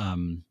that's, a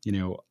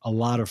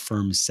lot of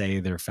firms say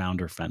they're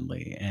founder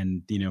friendly,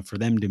 and, for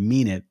them to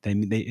mean it,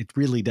 it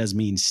really does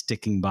mean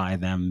sticking by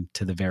them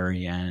to the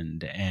very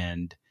end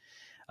and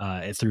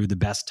through the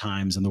best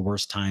times and the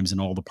worst times and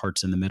all the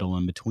parts in the middle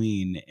in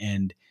between.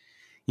 And,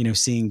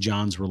 seeing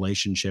John's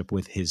relationship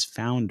with his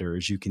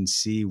founders, you can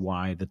see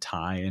why the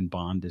tie and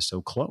bond is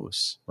so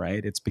close,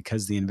 right? It's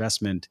because the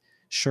investment,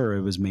 sure,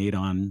 it was made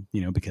on,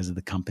 because of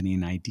the company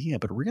and idea,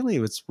 but really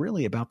it's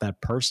really about that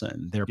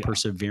person, their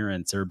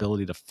perseverance, their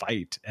ability to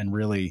fight and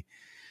really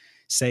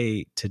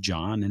say to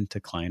John and to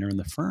Kleiner and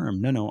the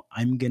firm, no,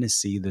 I'm going to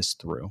see this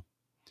through.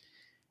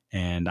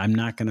 And I'm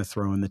not going to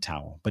throw in the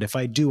towel. But if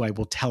I do, I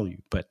will tell you,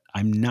 but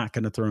I'm not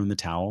going to throw in the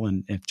towel.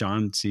 And if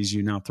John sees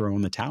you not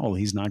throwing the towel,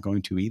 he's not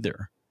going to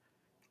either.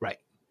 Right.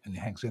 And he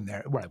hangs in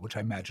there, right, which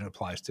I imagine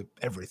applies to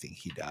everything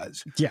he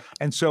does. Yeah.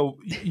 And so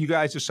you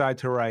guys decide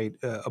to write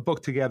a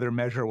book together,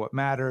 Measure What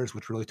Matters,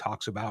 which really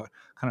talks about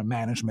kind of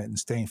management and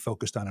staying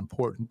focused on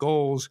important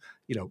goals,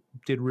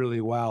 did really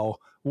well.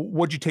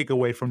 What'd you take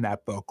away from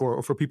that book?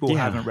 Or for people who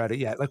haven't read it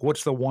yet, like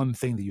what's the one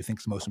thing that you think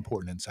is the most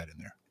important insight in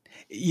there?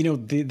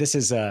 This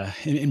is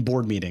in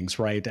board meetings,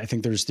 right? I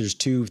think there's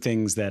two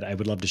things that I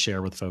would love to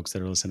share with folks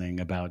that are listening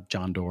about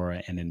John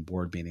Doerr and in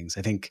board meetings.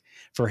 I think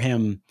for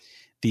him,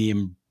 the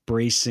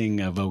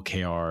embracing of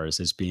OKRs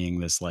as being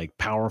this like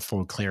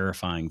powerful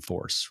clarifying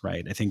force,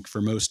 right? I think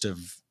for most of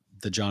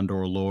the John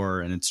Doerr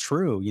lore, and it's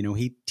true,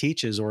 he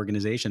teaches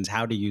organizations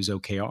how to use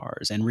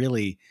OKRs and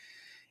really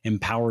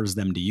empowers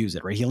them to use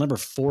it, right? He'll never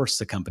force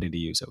a company to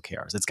use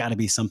OKRs. It's got to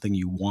be something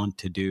you want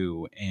to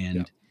do.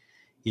 And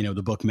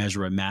the book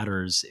Measure What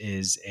Matters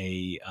is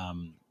a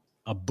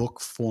book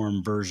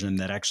form version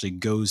that actually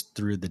goes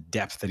through the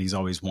depth that he's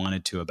always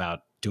wanted to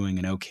about doing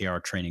an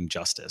OKR training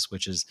justice,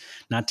 which is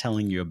not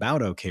telling you about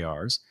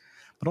OKRs,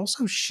 but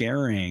also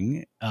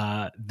sharing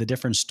the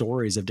different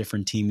stories of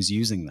different teams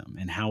using them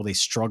and how they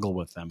struggle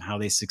with them, how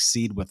they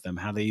succeed with them,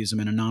 how they use them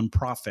in a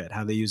nonprofit,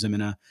 how they use them in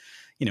a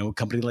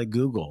company like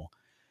Google.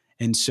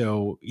 And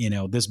so,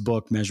 this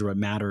book, Measure What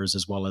Matters,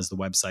 as well as the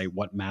website,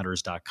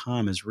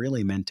 whatmatters.com, is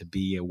really meant to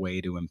be a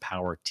way to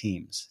empower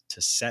teams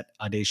to set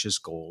audacious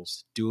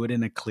goals, do it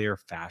in a clear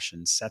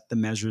fashion, set the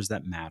measures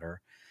that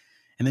matter,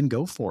 and then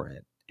go for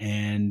it.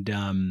 And,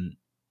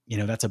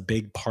 that's a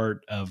big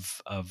part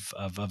of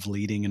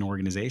leading an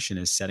organization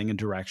is setting a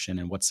direction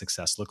and what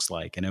success looks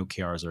like. And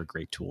OKRs are a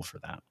great tool for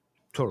that.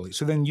 Totally.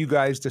 So then you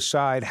guys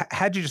decide,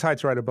 how'd you decide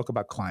to write a book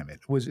about climate?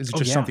 Is it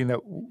just something that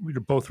you're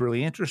both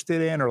really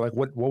interested in, or like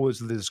what was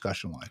the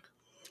discussion like?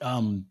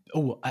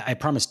 I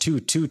promised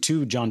two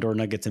John Doerr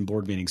nuggets in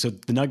board meetings. So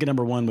the nugget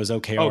number one was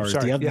OKRs. Oh,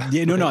 sorry.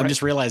 Right. I'm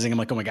just realizing, I'm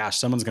like, oh my gosh,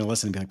 someone's going to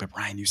listen and be like, but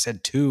Brian, you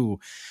said two.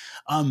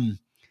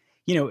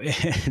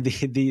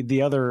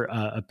 The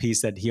other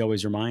piece that he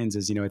always reminds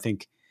is, I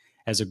think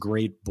as a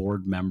great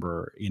board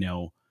member,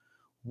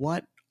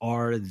 what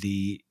are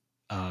the,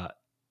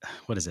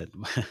 what is it?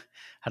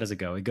 How does it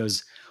go? It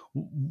goes,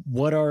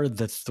 what are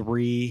the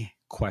 3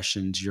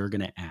 questions you're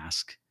going to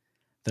ask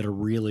that are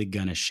really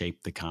going to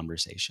shape the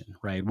conversation,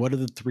 right? What are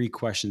the 3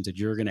 questions that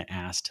you're going to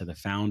ask to the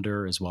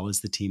founder as well as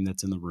the team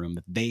that's in the room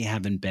that they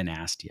haven't been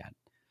asked yet,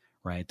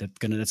 right?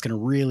 That's gonna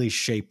really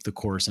shape the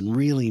course and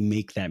really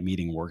make that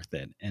meeting worth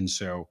it. And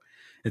so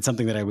it's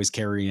something that I always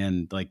carry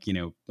in, like,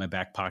 my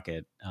back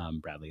pocket,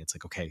 Bradley. It's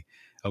like, okay,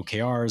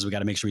 OKRs, we got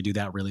to make sure we do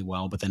that really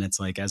well. But then it's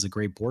like, as a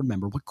great board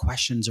member, what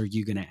questions are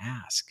you going to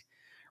ask?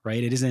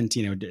 Right? It isn't,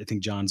 I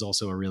think John's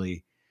also a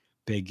really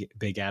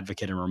big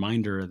advocate and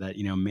reminder that,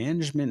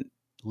 management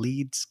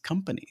leads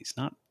companies,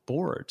 not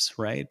boards,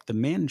 right? The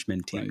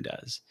management team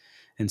does.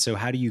 And so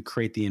how do you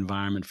create the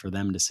environment for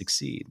them to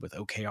succeed with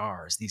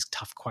OKRs, these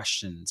tough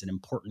questions and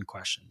important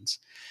questions?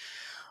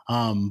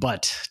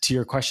 But to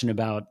your question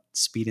about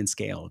speed and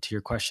scale, to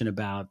your question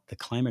about the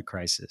climate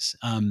crisis,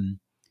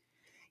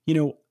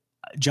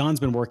 John's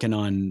been working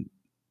on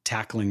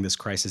tackling this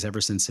crisis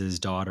ever since his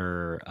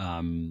daughter,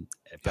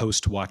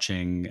 post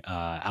watching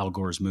Al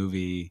Gore's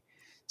movie,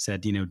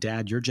 said,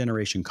 Dad, your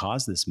generation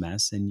caused this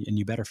mess and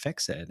you better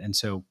fix it. And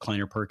so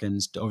Kleiner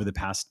Perkins, over the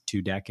past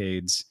 2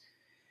 decades,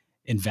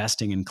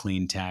 investing in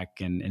clean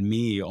tech, and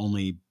me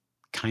only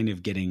kind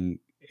of getting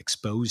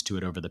exposed to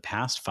it over the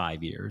past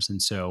 5 years.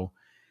 And so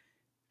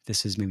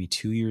this is maybe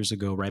 2 years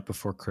ago, right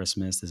before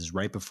Christmas. This is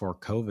right before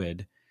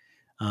COVID.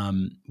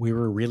 We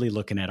were really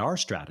looking at our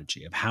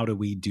strategy of how do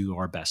we do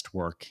our best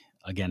work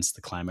against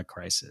the climate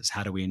crisis?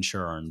 How do we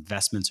ensure our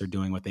investments are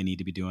doing what they need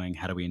to be doing?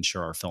 How do we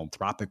ensure our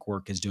philanthropic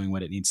work is doing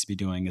what it needs to be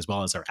doing, as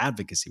well as our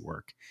advocacy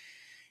work?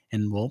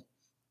 And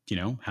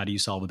how do you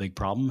solve a big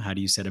problem? How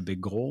do you set a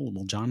big goal?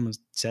 Well, John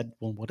said,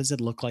 what does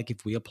it look like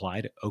if we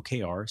applied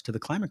OKRs to the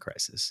climate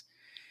crisis?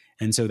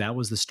 And so that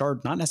was the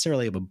start, not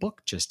necessarily of a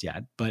book just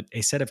yet, but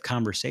a set of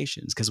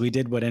conversations, because we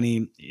did what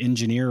any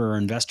engineer or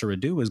investor would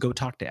do, is go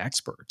talk to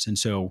experts. And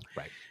so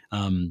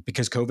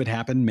because COVID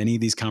happened, many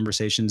of these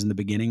conversations in the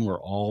beginning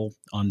were all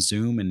on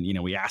Zoom, and,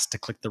 we asked to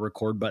click the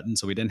record button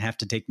so we didn't have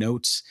to take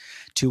notes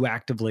too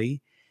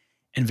actively.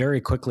 And very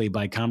quickly,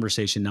 by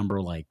conversation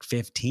number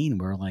 15,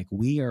 we're like,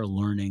 we are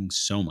learning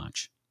so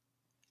much.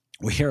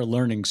 We are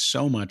learning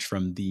so much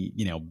from the,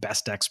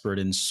 best expert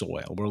in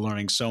soil. We're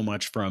learning so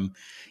much from,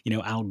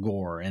 Al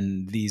Gore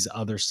and these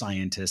other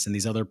scientists and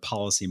these other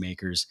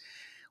policymakers.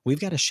 We've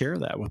got to share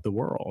that with the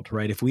world,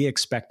 right? If we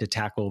expect to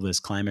tackle this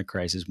climate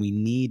crisis, we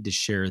need to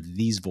share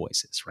these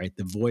voices, right?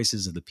 The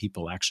voices of the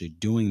people actually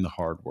doing the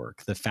hard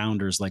work, the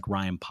founders like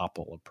Ryan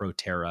Popple of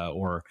Proterra,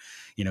 or,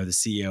 the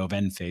CEO of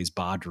Enphase,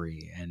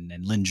 Badri, and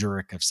Lynn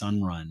Jurek of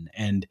Sunrun.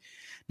 And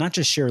not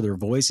just share their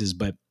voices,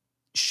 but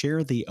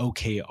share the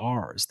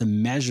OKRs, the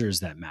measures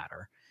that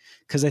matter.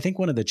 Because I think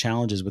one of the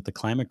challenges with the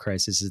climate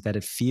crisis is that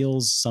it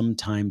feels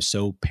sometimes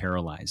so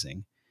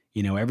paralyzing.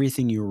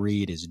 Everything you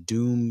read is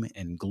doom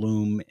and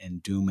gloom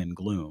and doom and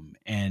gloom.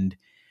 And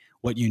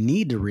what you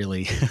need to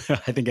really,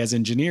 I think as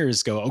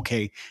engineers, go,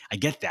 okay, I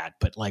get that,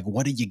 but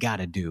what do you got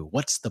to do?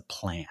 What's the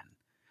plan?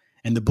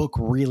 And the book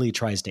really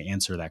tries to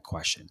answer that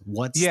question.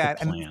 What's the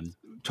plan?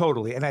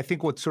 Totally. And I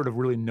think what's sort of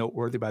really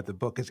noteworthy about the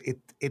book is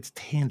it's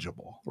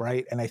tangible,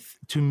 right? And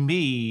to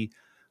me,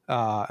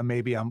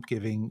 maybe I'm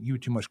giving you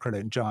too much credit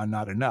and John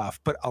not enough,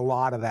 but a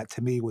lot of that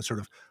to me was sort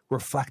of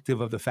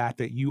reflective of the fact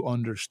that you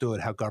understood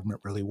how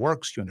government really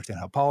works. You understand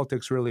how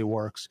politics really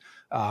works.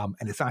 And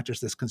it's not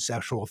just this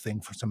conceptual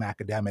thing for some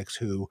academics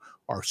who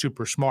are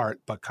super smart,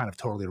 but kind of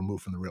totally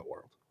removed from the real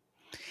world.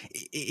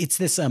 It's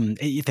this.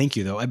 Thank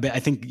you, though. I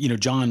think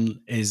John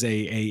is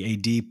a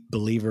deep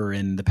believer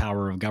in the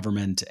power of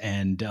government,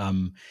 and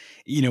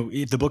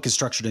the book is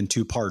structured in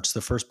 2 parts.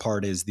 The first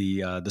part is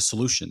the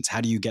solutions.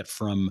 How do you get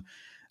from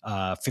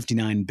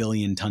 59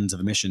 billion tons of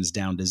emissions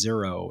down to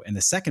 0? And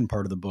the second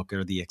part of the book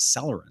are the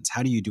accelerants.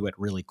 How do you do it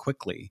really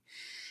quickly?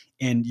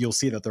 And you'll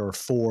see that there are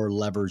 4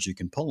 levers you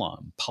can pull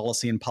on.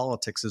 Policy and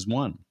politics is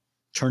one.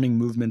 Turning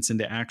movements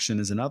into action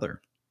is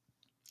another.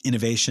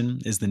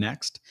 Innovation is the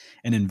next,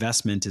 and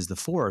investment is the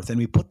fourth. And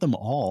we put them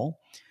all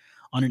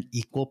on an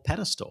equal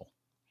pedestal,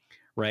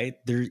 right?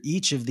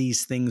 Each of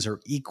these things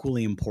are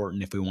equally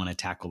important if we want to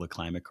tackle the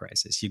climate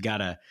crisis. You got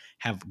to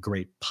have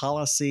great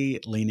policy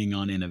leaning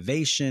on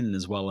innovation,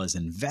 as well as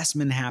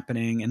investment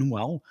happening, and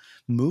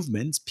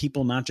movements,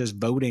 people not just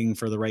voting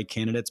for the right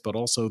candidates, but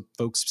also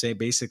folks say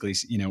basically,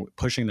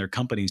 pushing their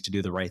companies to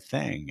do the right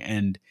thing.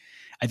 And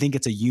I think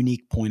it's a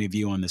unique point of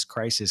view on this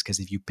crisis, because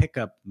if you pick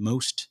up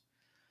most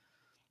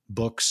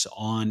books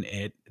on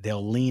it,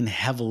 they'll lean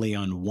heavily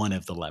on one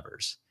of the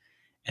levers.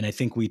 And I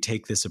think we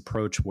take this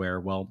approach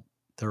where,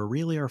 there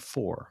really are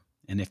 4.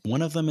 And if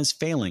one of them is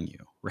failing you,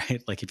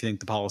 right? Like if you think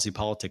the policy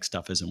politics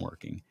stuff isn't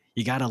working,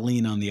 you got to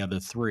lean on the other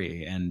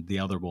 3, and the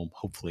other will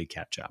hopefully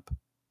catch up.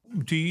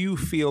 Do you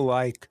feel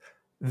like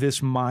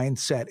this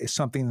mindset is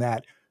something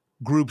that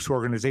groups,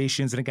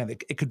 organizations, and again,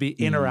 it could be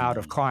in or out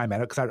of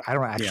climate, because I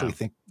don't actually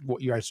think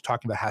what you guys are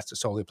talking about has to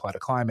solely apply to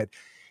climate.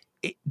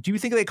 Do you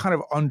think they kind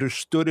of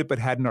understood it but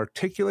hadn't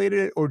articulated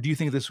it, or do you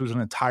think this was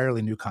an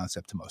entirely new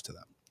concept to most of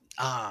them?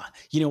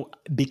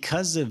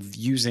 Because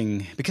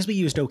we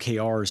used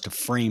OKRs to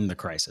frame the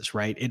crisis,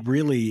 right? It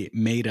really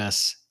made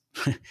us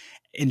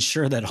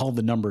ensure that all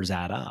the numbers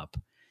add up.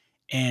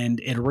 And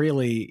it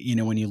really,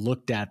 when you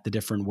looked at the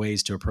different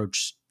ways to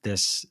approach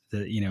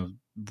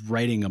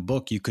writing a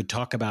book, you could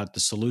talk about the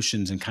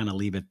solutions and kind of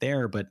leave it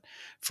there. But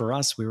for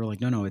us, we were like,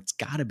 no, it's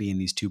got to be in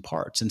these two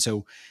parts. And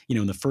so,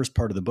 in the first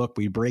part of the book,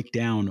 we break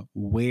down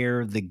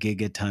where the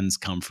gigatons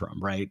come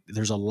from, right?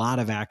 There's a lot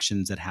of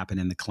actions that happen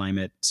in the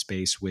climate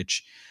space,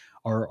 which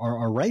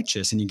are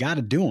righteous and you got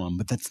to do them,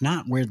 but that's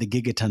not where the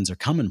gigatons are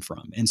coming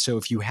from. And so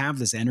if you have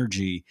this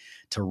energy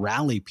to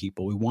rally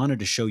people, we wanted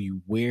to show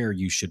you where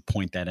you should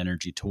point that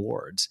energy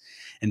towards.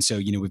 And so,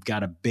 we've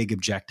got a big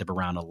objective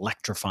around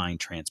electrifying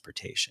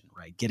transportation,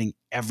 right? Getting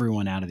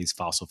everyone out of these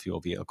fossil fuel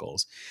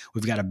vehicles.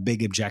 We've got a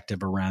big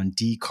objective around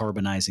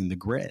decarbonizing the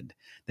grid.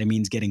 That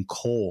means getting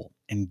coal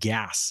and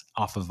gas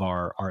off of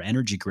our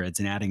energy grids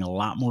and adding a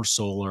lot more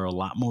solar, a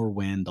lot more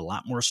wind, a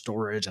lot more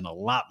storage, and a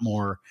lot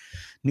more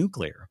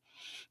nuclear.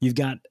 You've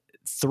got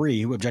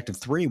objective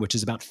 3, which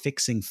is about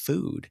fixing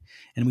food.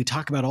 And we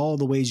talk about all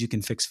the ways you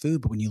can fix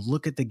food, but when you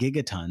look at the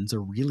gigatons,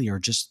 there really are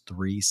just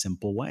 3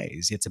 simple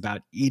ways. It's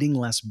about eating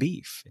less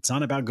beef. It's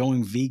not about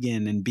going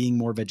vegan and being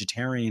more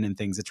vegetarian and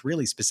things. It's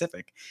really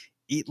specific.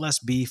 Eat less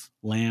beef,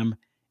 lamb,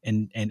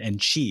 and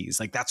cheese.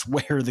 Like that's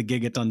where the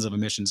gigatons of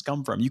emissions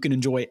come from. You can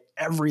enjoy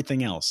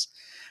everything else,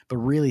 but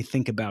really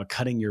think about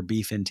cutting your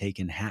beef intake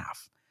in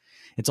half.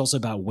 It's also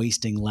about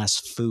wasting less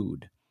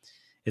food.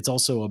 It's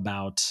also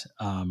about,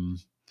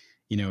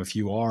 if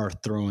you are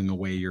throwing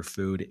away your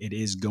food, it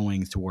is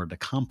going toward the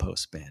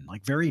compost bin,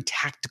 like very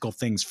tactical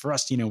things for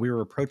us. We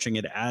were approaching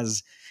it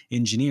as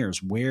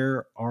engineers.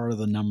 Where are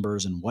the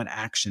numbers and what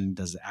action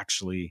does it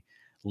actually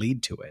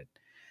lead to it?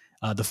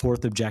 The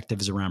 4th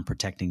objective is around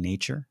protecting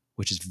nature,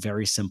 which is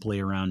very simply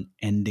around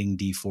ending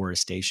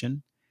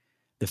deforestation.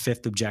 The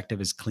 5th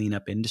objective is clean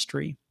up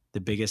industry.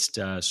 The biggest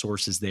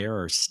sources there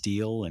are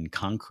steel and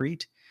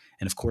concrete.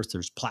 And of course,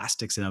 there's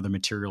plastics and other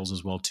materials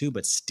as well too,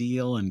 but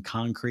steel and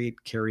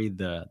concrete carry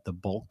the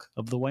bulk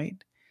of the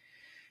weight.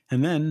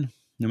 And then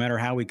no matter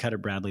how we cut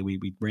it, Bradley,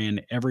 we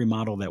ran every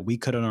model that we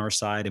could on our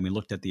side, and we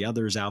looked at the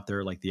others out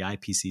there like the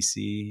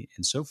IPCC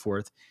and so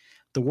forth.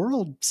 The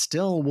world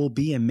still will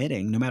be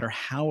emitting, no matter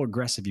how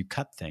aggressive you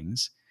cut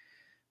things,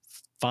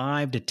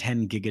 5 to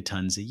 10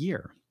 gigatons a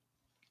year.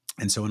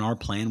 And so in our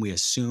plan, we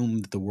assume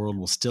that the world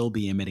will still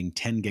be emitting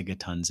 10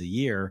 gigatons a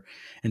year.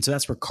 And so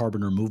that's where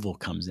carbon removal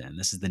comes in.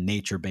 This is the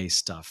nature-based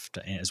stuff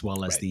as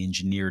well as the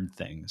engineered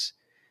things.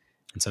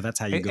 And so that's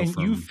how you go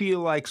from... And you feel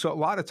like, so a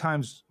lot of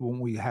times when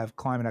we have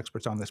climate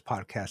experts on this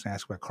podcast and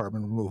ask about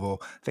carbon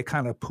removal, they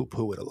kind of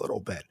poo-poo it a little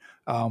bit.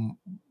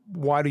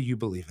 Why do you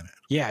believe in it?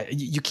 Yeah,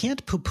 you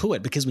can't poo-poo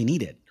it because we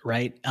need it,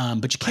 right?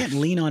 But you can't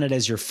lean on it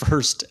as your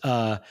first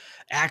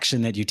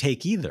action that you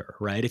take either,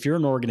 right? If you're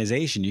an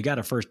organization, you got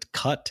to first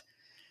cut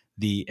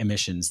the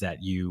emissions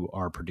that you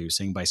are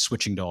producing by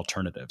switching to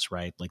alternatives,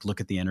 right? Like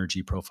look at the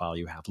energy profile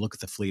you have, look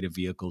at the fleet of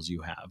vehicles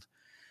you have.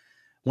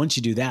 Once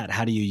you do that,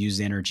 how do you use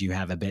the energy you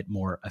have a bit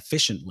more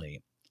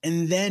efficiently?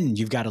 And then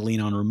you've got to lean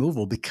on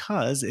removal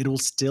because it will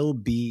still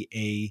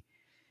be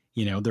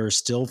there are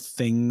still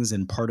things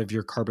and part of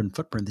your carbon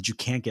footprint that you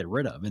can't get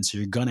rid of. And so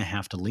you're going to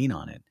have to lean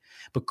on it.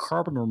 But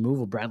carbon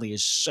removal, Bradley,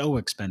 is so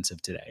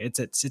expensive today.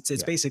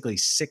 It's basically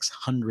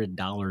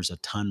 $600 a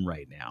ton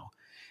right now.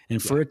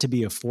 And for it to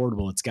be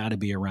affordable, it's got to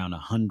be around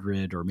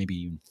 100 or maybe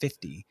even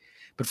 50.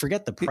 But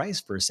forget the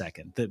price for a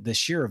second. The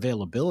sheer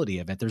availability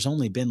of it, there's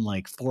only been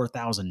like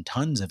 4,000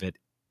 tons of it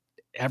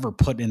ever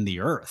put in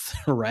the earth,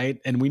 right?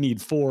 And we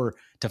need 4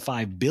 to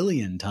 5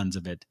 billion tons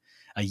of it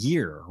a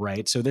year,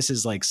 right? So this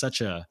is like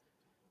such a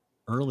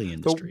early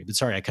industry. But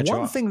sorry, I cut you off.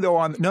 One thing though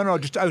I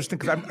was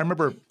thinking, I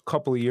remember a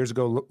couple of years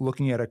ago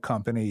looking at a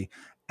company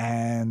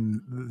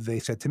and they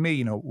said to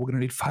me, we're going to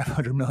need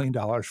 $500 million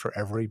for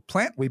every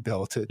plant we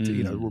build to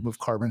remove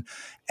carbon.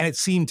 And it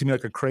seemed to me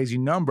like a crazy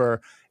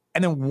number.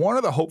 And then one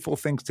of the hopeful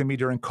things to me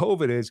during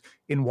COVID is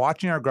in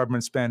watching our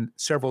government spend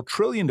several $1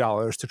 trillion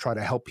to try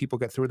to help people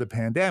get through the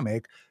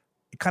pandemic,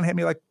 it kind of hit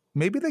me like,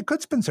 maybe they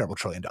could spend several $1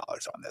 trillion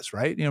on this,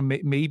 right?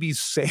 Maybe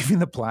saving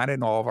the planet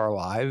and all of our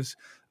lives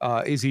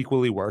is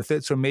equally worth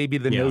it. So maybe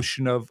the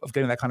notion of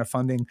getting that kind of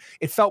funding,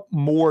 it felt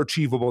more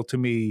achievable to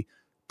me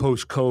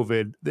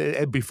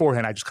post-COVID.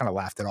 Beforehand, I just kind of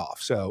laughed it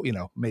off. So,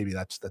 maybe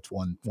that's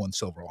one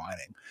silver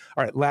lining.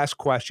 All right, last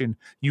question.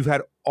 You've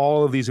had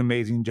all of these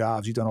amazing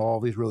jobs. You've done all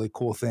of these really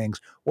cool things.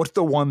 What's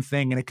the one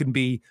thing, and it can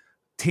be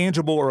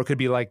tangible or it could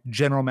be like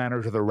general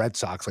manager of the Red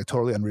Sox, like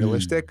totally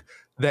unrealistic,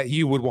 that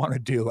you would want to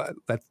do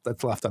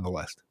that's left on the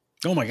list?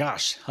 Oh my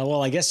gosh.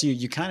 Well, I guess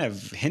you kind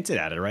of hinted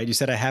at it, right? You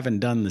said I haven't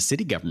done the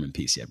city government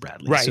piece yet,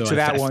 Bradley. Right. So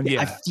that one,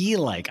 yeah. I feel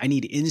like I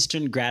need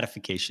instant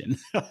gratification,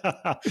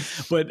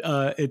 but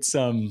it's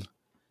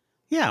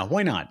yeah,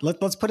 why not?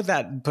 Let's put it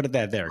there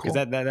because cool.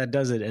 that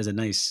does it as a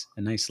nice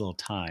little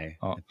tie.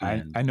 Oh,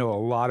 I know a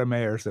lot of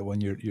mayors that when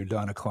you're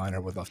done a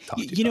Kleiner would love to talk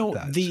to you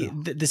about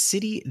that.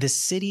 The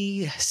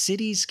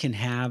cities can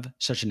have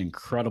such an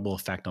incredible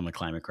effect on the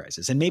climate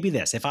crisis. And maybe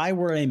this, if I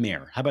were a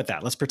mayor, how about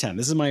that? Let's pretend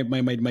this is my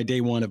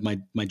day one of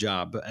my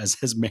job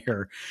as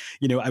mayor.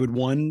 I would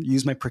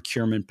use my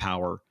procurement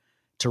power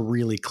to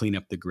really clean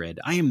up the grid.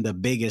 I am the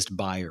biggest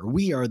buyer.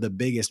 We are the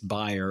biggest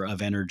buyer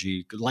of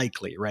energy,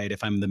 likely, right?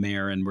 If I'm the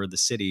mayor and we're the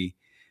city,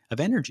 of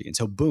energy. And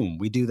so, boom,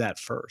 we do that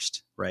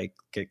first, right?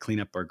 Clean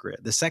up our grid.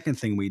 The second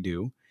thing we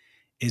do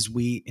is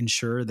we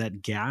ensure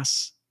that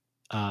gas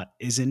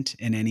isn't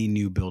in any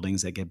new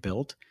buildings that get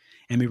built.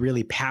 And we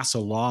really pass a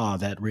law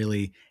that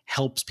really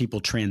helps people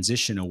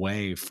transition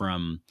away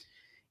from,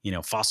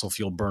 fossil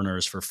fuel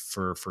burners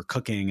for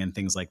cooking and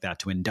things like that,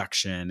 to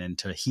induction and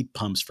to heat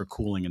pumps for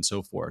cooling and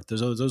so forth.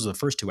 Those are the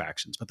first two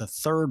actions. But the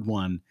third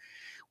one,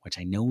 which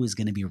I know is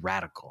going to be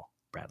radical,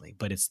 Bradley,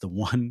 but it's the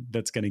one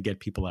that's going to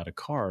get people out of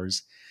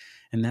cars,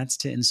 and that's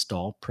to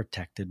install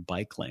protected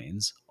bike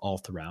lanes all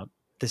throughout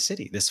the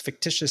city, this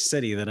fictitious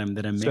city that I'm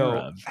mayor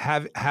of.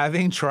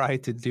 Having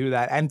tried to do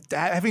that and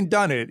having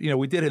done it,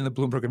 we did it in the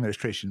Bloomberg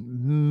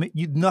administration.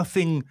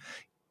 Nothing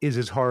is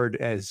as hard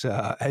as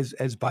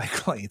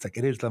bike lanes. Like,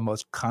 it is the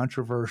most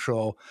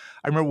controversial.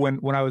 I remember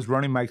when I was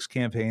running Mike's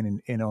campaign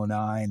in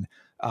 2009,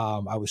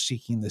 I was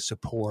seeking the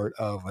support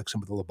of like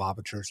some of the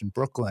Lubavitchers in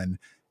Brooklyn.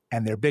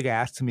 And their big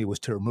ask to me was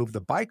to remove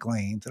the bike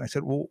lanes. And I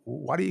said, well,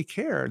 why do you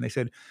care? And they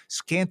said,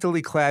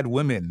 scantily clad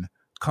women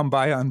come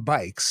by on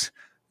bikes.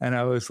 And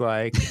I was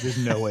like,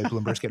 there's no way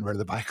Bloomberg's getting rid of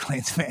the bike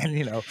lanes, man.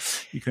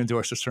 You can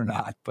endorse this or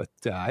not. But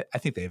I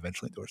think they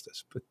eventually endorsed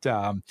this. But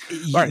all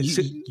right.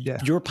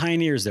 You're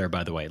pioneers there,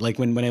 by the way. Like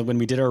when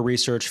we did our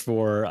research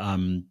for,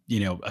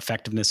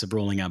 effectiveness of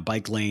rolling out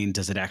bike lane,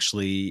 does it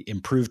actually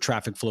improve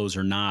traffic flows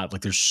or not?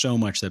 Like, there's so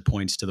much that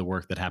points to the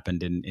work that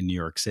happened in New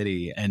York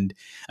City. And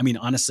I mean,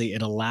 honestly,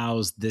 it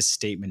allows this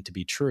statement to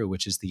be true,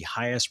 which is the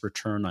highest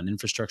return on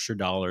infrastructure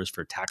dollars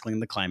for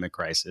tackling the climate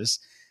crisis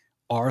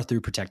are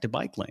through protected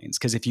bike lanes.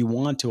 Because if you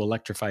want to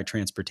electrify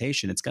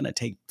transportation, it's going to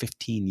take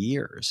 15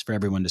 years for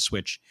everyone to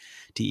switch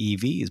to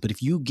EVs. But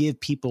if you give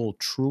people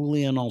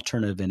truly an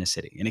alternative in a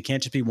city, and it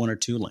can't just be one or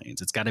two lanes,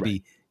 it's got to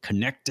be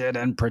connected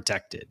and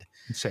protected.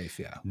 And safe,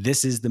 yeah.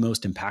 This is the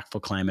most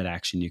impactful climate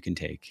action you can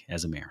take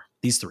as a mayor.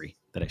 These three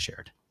that I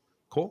shared.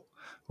 Cool.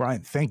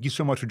 Ryan, thank you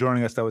so much for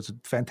joining us. That was a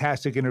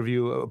fantastic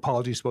interview.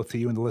 Apologies both to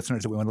you and the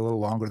listeners that we went a little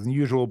longer than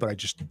usual, but I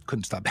just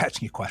couldn't stop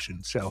asking you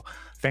questions. So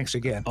thanks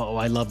again. Oh,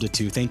 I loved it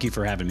too. Thank you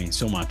for having me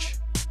so much.